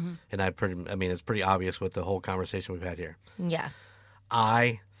murders. Mm-hmm. And it's pretty obvious with the whole conversation we've had here. Yeah.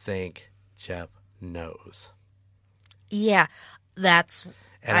 I think Jeff knows. Yeah, that's...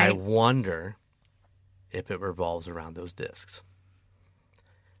 And I wonder if it revolves around those discs.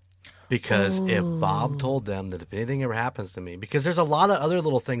 Because if Bob told them that if anything ever happens to me... Because there's a lot of other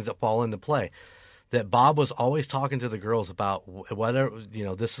little things that fall into play. That Bob was always talking to the girls about whatever,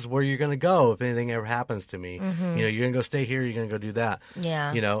 this is where you're going to go if anything ever happens to me. Mm-hmm. You're going to go stay here, you're going to go do that.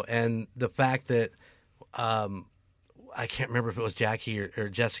 Yeah. And the fact that I can't remember if it was Jackie or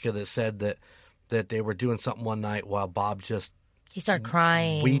Jessica that said that they were doing something one night while Bob just he started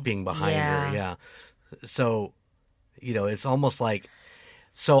crying, weeping behind her. Yeah. So, it's almost like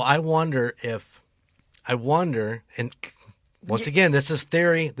I wonder and once again, this is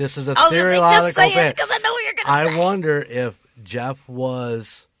theory. This is a theoretical thing. Because I know what you're going to say. I wonder if Jeff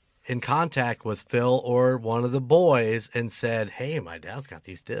was in contact with Phil or one of the boys and said, "Hey, my dad's got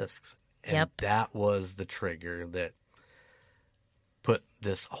these discs," and that was the trigger that put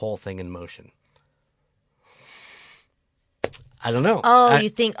this whole thing in motion. I don't know. You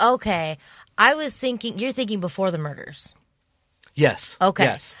think? Okay, I was thinking. You're thinking before the murders. Yes. Okay.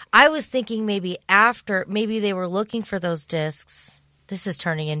 Yes. I was thinking maybe they were looking for those discs. This is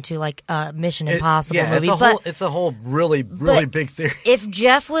turning into like a Mission Impossible movie. It's a whole really big theory. If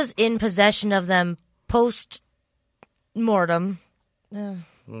Jeff was in possession of them post-mortem...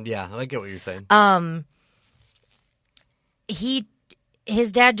 Yeah, I get what you're saying.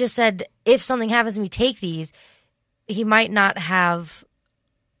 His dad just said, if something happens to me, take these. He might not have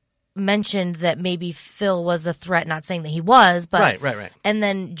mentioned that maybe Phil was a threat, not saying that he was, but... Right. And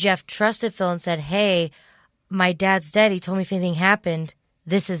then Jeff trusted Phil and said, hey, my dad's dead. He told me if anything happened,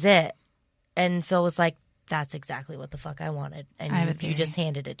 this is it. And Phil was like, that's exactly what the fuck I wanted. And you just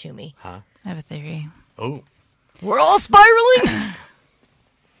handed it to me. Huh? I have a theory. Oh. We're all spiraling!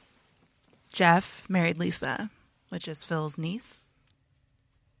 Jeff married Lisa, which is Phil's niece.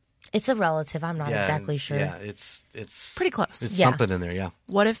 It's a relative. I'm not exactly sure. Yeah, it's pretty close. It's something in there, yeah.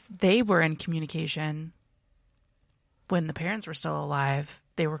 What if they were in communication when the parents were still alive?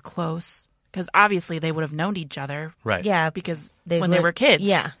 They were close because obviously they would have known each other, right? Yeah, because when they were kids,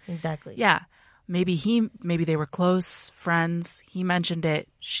 yeah, exactly. Yeah, maybe they were close friends. He mentioned it.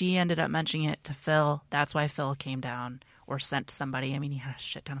 She ended up mentioning it to Phil. That's why Phil came down or sent somebody. I mean, he had a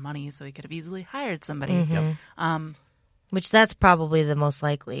shit ton of money, so he could have easily hired somebody. Mm-hmm. Yep. Which that's probably the most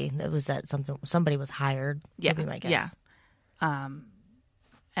likely. That somebody was hired. Yeah, would be my guess. Yeah.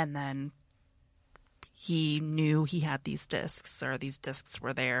 And then he knew he had these discs, or these discs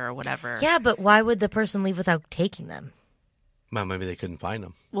were there, or whatever. Yeah, but why would the person leave without taking them? Well, maybe they couldn't find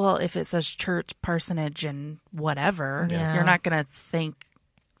them. Well, if it says church, parsonage, and whatever, Yeah. you're not going to think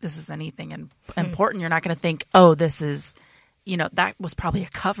this is anything important. You're not going to think, oh, this is, that was probably a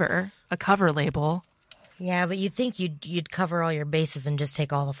cover label. Yeah, but you'd think you'd cover all your bases and just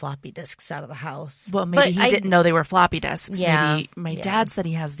take all the floppy disks out of the house. Well, maybe he didn't know they were floppy disks. Yeah, maybe my dad said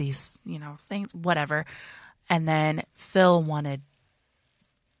he has these, things, whatever. And then Phil wanted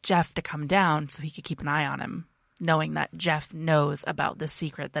Jeff to come down so he could keep an eye on him, knowing that Jeff knows about the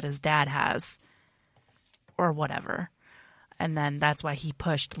secret that his dad has or whatever. And then that's why he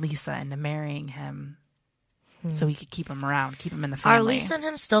pushed Lisa into marrying him so he could keep him around, keep him in the family. Are Lisa and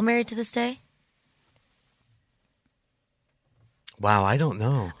him still married to this day? Wow, I don't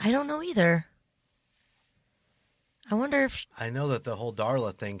know. I don't know either. I wonder if... I know that the whole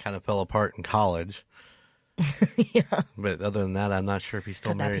Darla thing kind of fell apart in college. Yeah. But other than that, I'm not sure if he's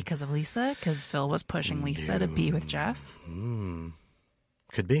still Could married. that be because of Lisa? Because Phil was pushing Lisa to be with Jeff?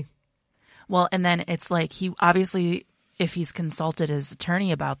 Could be. Well, and then it's like he obviously, if he's consulted his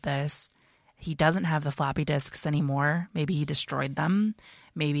attorney about this, he doesn't have the floppy disks anymore. Maybe he destroyed them.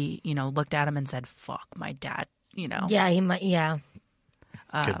 Maybe, looked at him and said, fuck, my dad, Yeah, he might, yeah.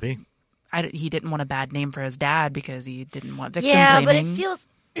 Could be. He didn't want a bad name for his dad because he didn't want victim blaming. But it blaming. feels...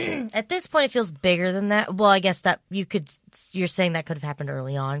 At this point, it feels bigger than that. Well, I guess that you're saying that could have happened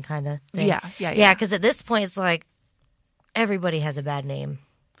early on, kind of thing. Yeah. Because at this point, it's like everybody has a bad name.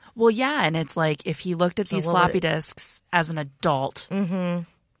 Well, yeah, and it's like if he looked at these floppy disks as an adult and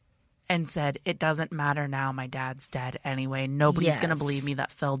said, it doesn't matter now, my dad's dead anyway. Nobody's going to believe me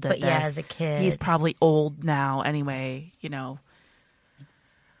that Phil did this. But yeah, as a kid. He's probably old now anyway,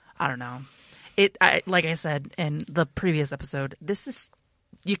 I don't know. Like I said in the previous episode,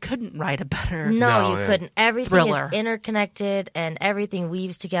 you couldn't write a better No, you couldn't. Everything thriller. is interconnected and everything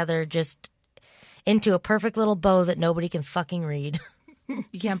weaves together just into a perfect little bow that nobody can fucking read.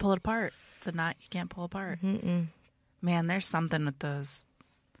 You can't pull it apart. It's a knot you can't pull apart. Mm-mm. Man, there's something with those.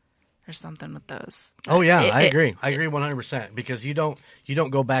 Oh yeah, I agree. I agree 100% because you don't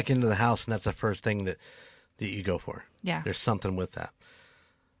go back into the house and that's the first thing that you go for. Yeah. There's something with that.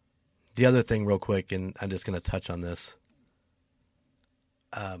 The other thing real quick, and I'm just going to touch on this.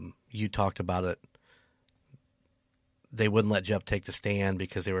 You talked about it. They wouldn't let Jeff take the stand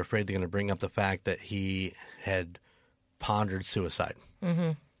because they were afraid they're going to bring up the fact that he had pondered suicide.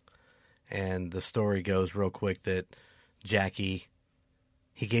 Mm-hmm. And the story goes real quick that he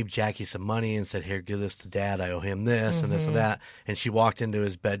gave Jackie some money and said, here, give this to Dad. I owe him this and this and that. And she walked into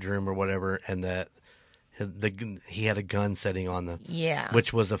his bedroom or whatever, and that he had a gun sitting on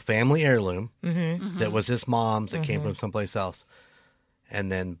which was a family heirloom that was his mom's that came from someplace else. And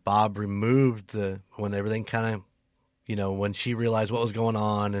then Bob removed when everything kind of, when she realized what was going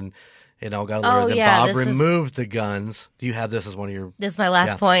on and it all got a little, Bob removed the guns. Do you have this as one of your... This is my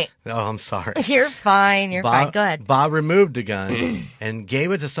last point. Oh, I'm sorry. You're fine. You're fine. Go ahead. Bob removed the gun and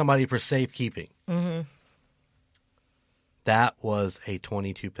gave it to somebody for safekeeping. Mm-hmm. That was a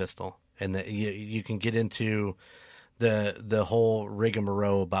 .22 pistol. And you can get into the whole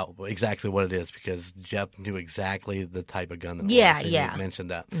rigmarole about exactly what it is because Jeff knew exactly the type of gun that it was. He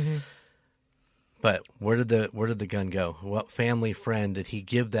mentioned that. Mm-hmm. But where did the gun go? What family friend did he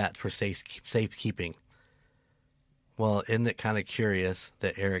give that for safekeeping? Well, isn't it kind of curious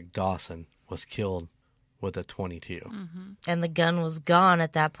that Eric Dawson was killed with a .22? And the gun was gone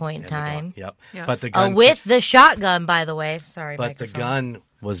at that point in time. Yep. Yeah. But the gun With the shotgun, by the way. Sorry, But the microphone. gun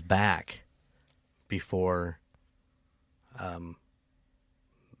was back before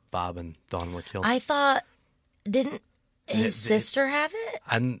Bob and Dawn were killed. I thought, didn't his sister have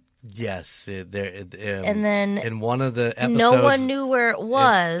it? Yes. And then in one of the episodes, no one knew where it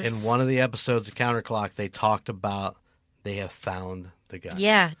was. In one of the episodes of Counterclock, they talked about they have found the gun.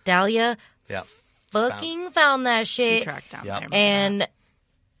 Yeah, Dahlia Yep. fucking found that She shit. tracked down Yep. there.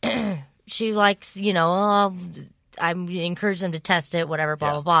 And she likes, I'm encourage them to test it, whatever,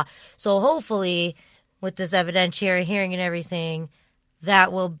 blah, blah, blah. So hopefully with this evidentiary hearing and everything,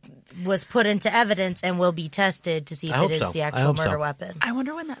 that was put into evidence and will be tested to see if I it hope is so. the I actual hope murder so. weapon. I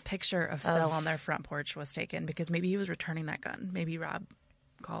wonder when that picture of Phil on their front porch was taken, because maybe he was returning that gun. Maybe Bob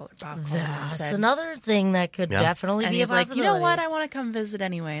called and That's said, another thing that could definitely and be a he's like, you know possibility. what? I want to come visit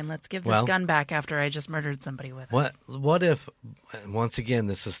anyway, and let's give this gun back after I just murdered somebody with it. What if, once again,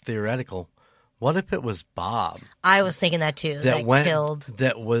 this is theoretical, what if it was Bob I was thinking that too. That killed.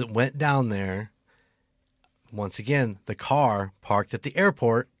 went down there? Once again, the car parked at the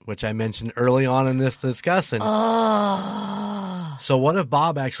airport, which I mentioned early on in this discussion. Oh. So what if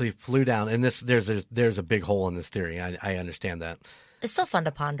Bob actually flew down? And there's a big hole in this theory. I understand that. It's still fun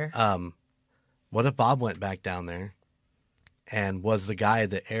to ponder. What if Bob went back down there and was the guy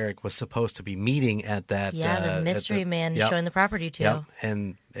that Eric was supposed to be meeting at that? The mystery man showing the property to. Yep.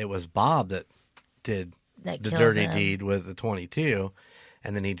 And it was Bob that did the dirty deed with the .22,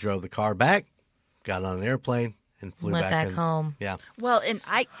 and then he drove the car back, got on an airplane, and flew Went back in. home. Yeah. Well, and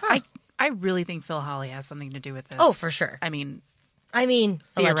I really think Phil Hawley has something to do with this. Oh, for sure. I mean,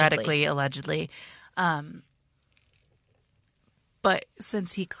 theoretically, allegedly. But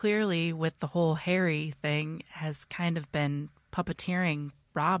since he clearly, with the whole Harry thing, has kind of been puppeteering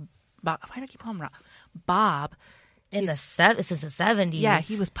Bob, why do I keep calling him Rob? Bob. Since the 70s. Yeah,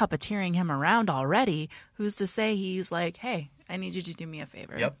 he was puppeteering him around already. Who's to say he's like, hey, I need you to do me a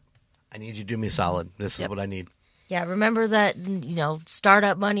favor. Yep. I need you to do me solid. This is what I need. Yeah, remember that,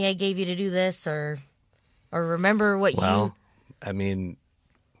 startup money I gave you to do this, or remember what I mean,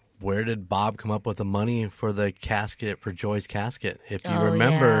 where did Bob come up with the money for the casket, for Joy's casket? If you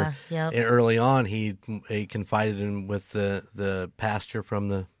remember, early on, he confided in with the pastor from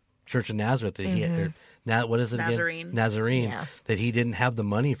the Church of Nazareth that he had. Now, what is it Nazarene. again? Nazarene. Yeah. That he didn't have the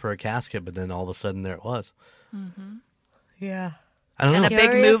money for a casket, but then all of a sudden there it was. Mm-hmm. Yeah. I don't know. And a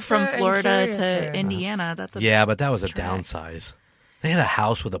big move from Curiouser and Florida to curiouser. Indiana. That's a Yeah, but that was a trek. downsize. They had a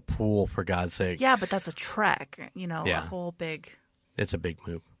house with a pool, for God's sake. Yeah, but that's a trek. A Yeah. whole big. It's a big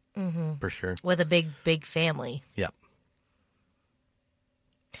move, for sure. With a big, big family. Yep.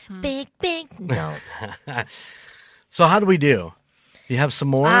 Big, no. So how do we do? You have some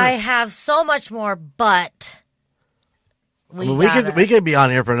more? I have so much more, but we could be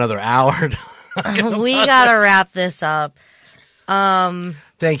on here for another hour. we gotta wrap this up.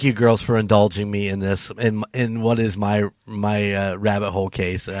 Thank you, girls, for indulging me in this, in what is my rabbit hole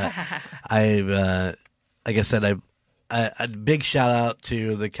case. Like I said, a big shout out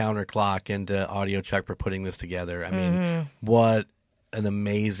to the Counterclock and to Audio Chuck for putting this together. I mean, what an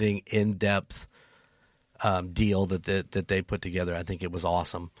amazing, in-depth deal that they put together. I think it was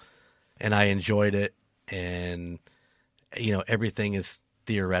awesome, and I enjoyed it. And everything is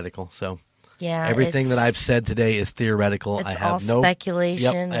theoretical, so. Yeah, everything that I've said today is theoretical. It's I have all no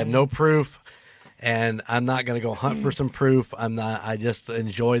speculation. Yep, I have no proof, and I'm not going to go hunt for some proof. I'm not. I just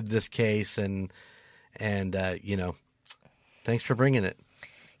enjoyed this case, and thanks for bringing it.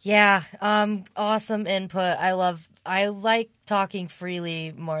 Yeah, awesome input. I like talking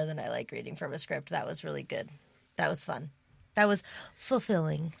freely more than I like reading from a script. That was really good. That was fun. That was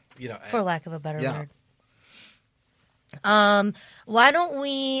fulfilling, for lack of a better word. Why don't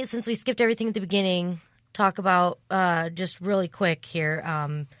we, since we skipped everything at the beginning, talk about just really quick here.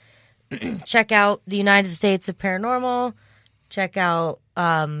 Check out the United States of Paranormal. Check out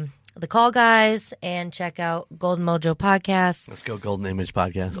the Call Guys, and check out Golden Mojo Podcast. Let's go, Golden Image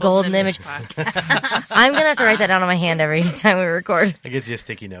Podcast. Golden Image Podcast. I'm gonna have to write that down on my hand every time we record. I get you a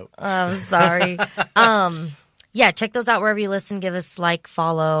sticky note. I'm sorry. Yeah, check those out wherever you listen. Give us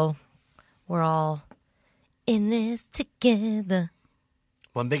follow. We're all in this together.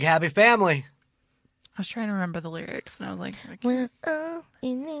 One big happy family. I was trying to remember the lyrics, and I was like, We're all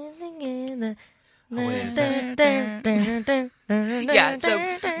in this together. Yeah,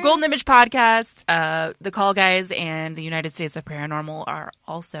 so Golden Image Podcast, the Call Guys, and the United States of Paranormal are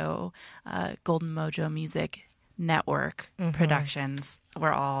also Golden Mojo Music Network productions.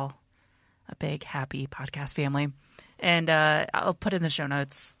 We're all a big, happy podcast family. And I'll put in the show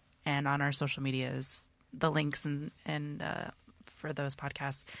notes and on our social medias the links and for those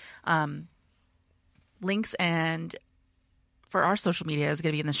podcasts. Links and for our social media is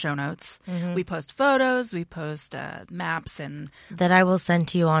going to be in the show notes. We post photos, we post maps, and that I will send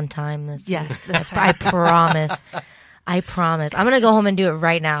to you on time this week. Yes, I promise. I promise. I'm going to go home and do it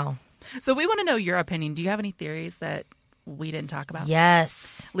right now. So we want to know your opinion. Do you have any theories that we didn't talk about?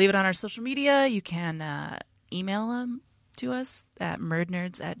 Yes. Leave it on our social media. You can email them to us at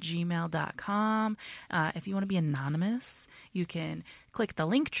murdnerds@gmail.com. If you want to be anonymous, you can click the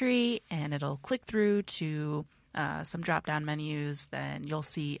link tree and it'll click through to some drop-down menus. Then you'll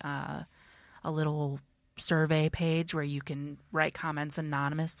see a little survey page where you can write comments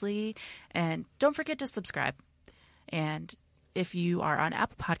anonymously. And don't forget to subscribe. And if you are on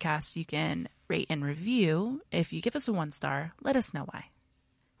Apple Podcasts, you can rate and review. If you give us a 1-star, let us know why.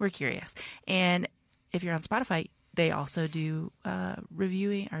 We're curious. And if you're on Spotify, they also do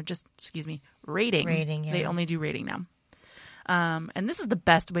reviewing, or just, rating. Rating, yeah. They only do rating now. And this is the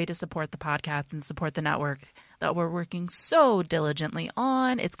best way to support the podcast and support the network that we're working so diligently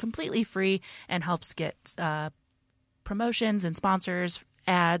on. It's completely free and helps get promotions and sponsors,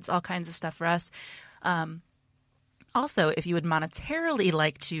 ads, all kinds of stuff for us. Also, if you would monetarily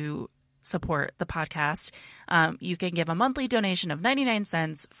like to support the podcast, you can give a monthly donation of 99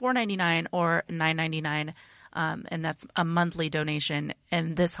 cents, $4.99, or $9.99. And that's a monthly donation.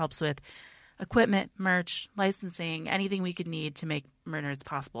 And this helps with equipment, merch, licensing, anything we could need to make Murder Nerds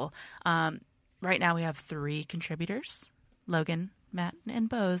possible. Right now we have 3 contributors: Logan, Matt, and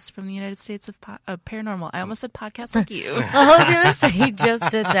Bose from the United States of Paranormal. I almost said podcast like you. I was going to say, you just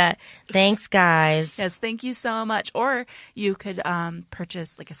did that. Thanks, guys. Yes, thank you so much. Or you could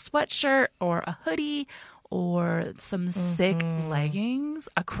purchase like a sweatshirt or a hoodie or some sick leggings,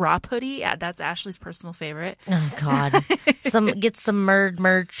 a crop hoodie. Yeah, that's Ashley's personal favorite. Oh, God. Get some Murd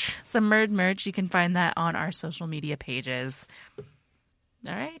merch. Some Murd merch. You can find that on our social media pages.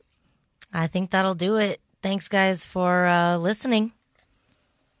 All right. I think that'll do it. Thanks, guys, for listening.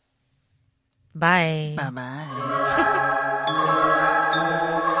 Bye. Bye-bye.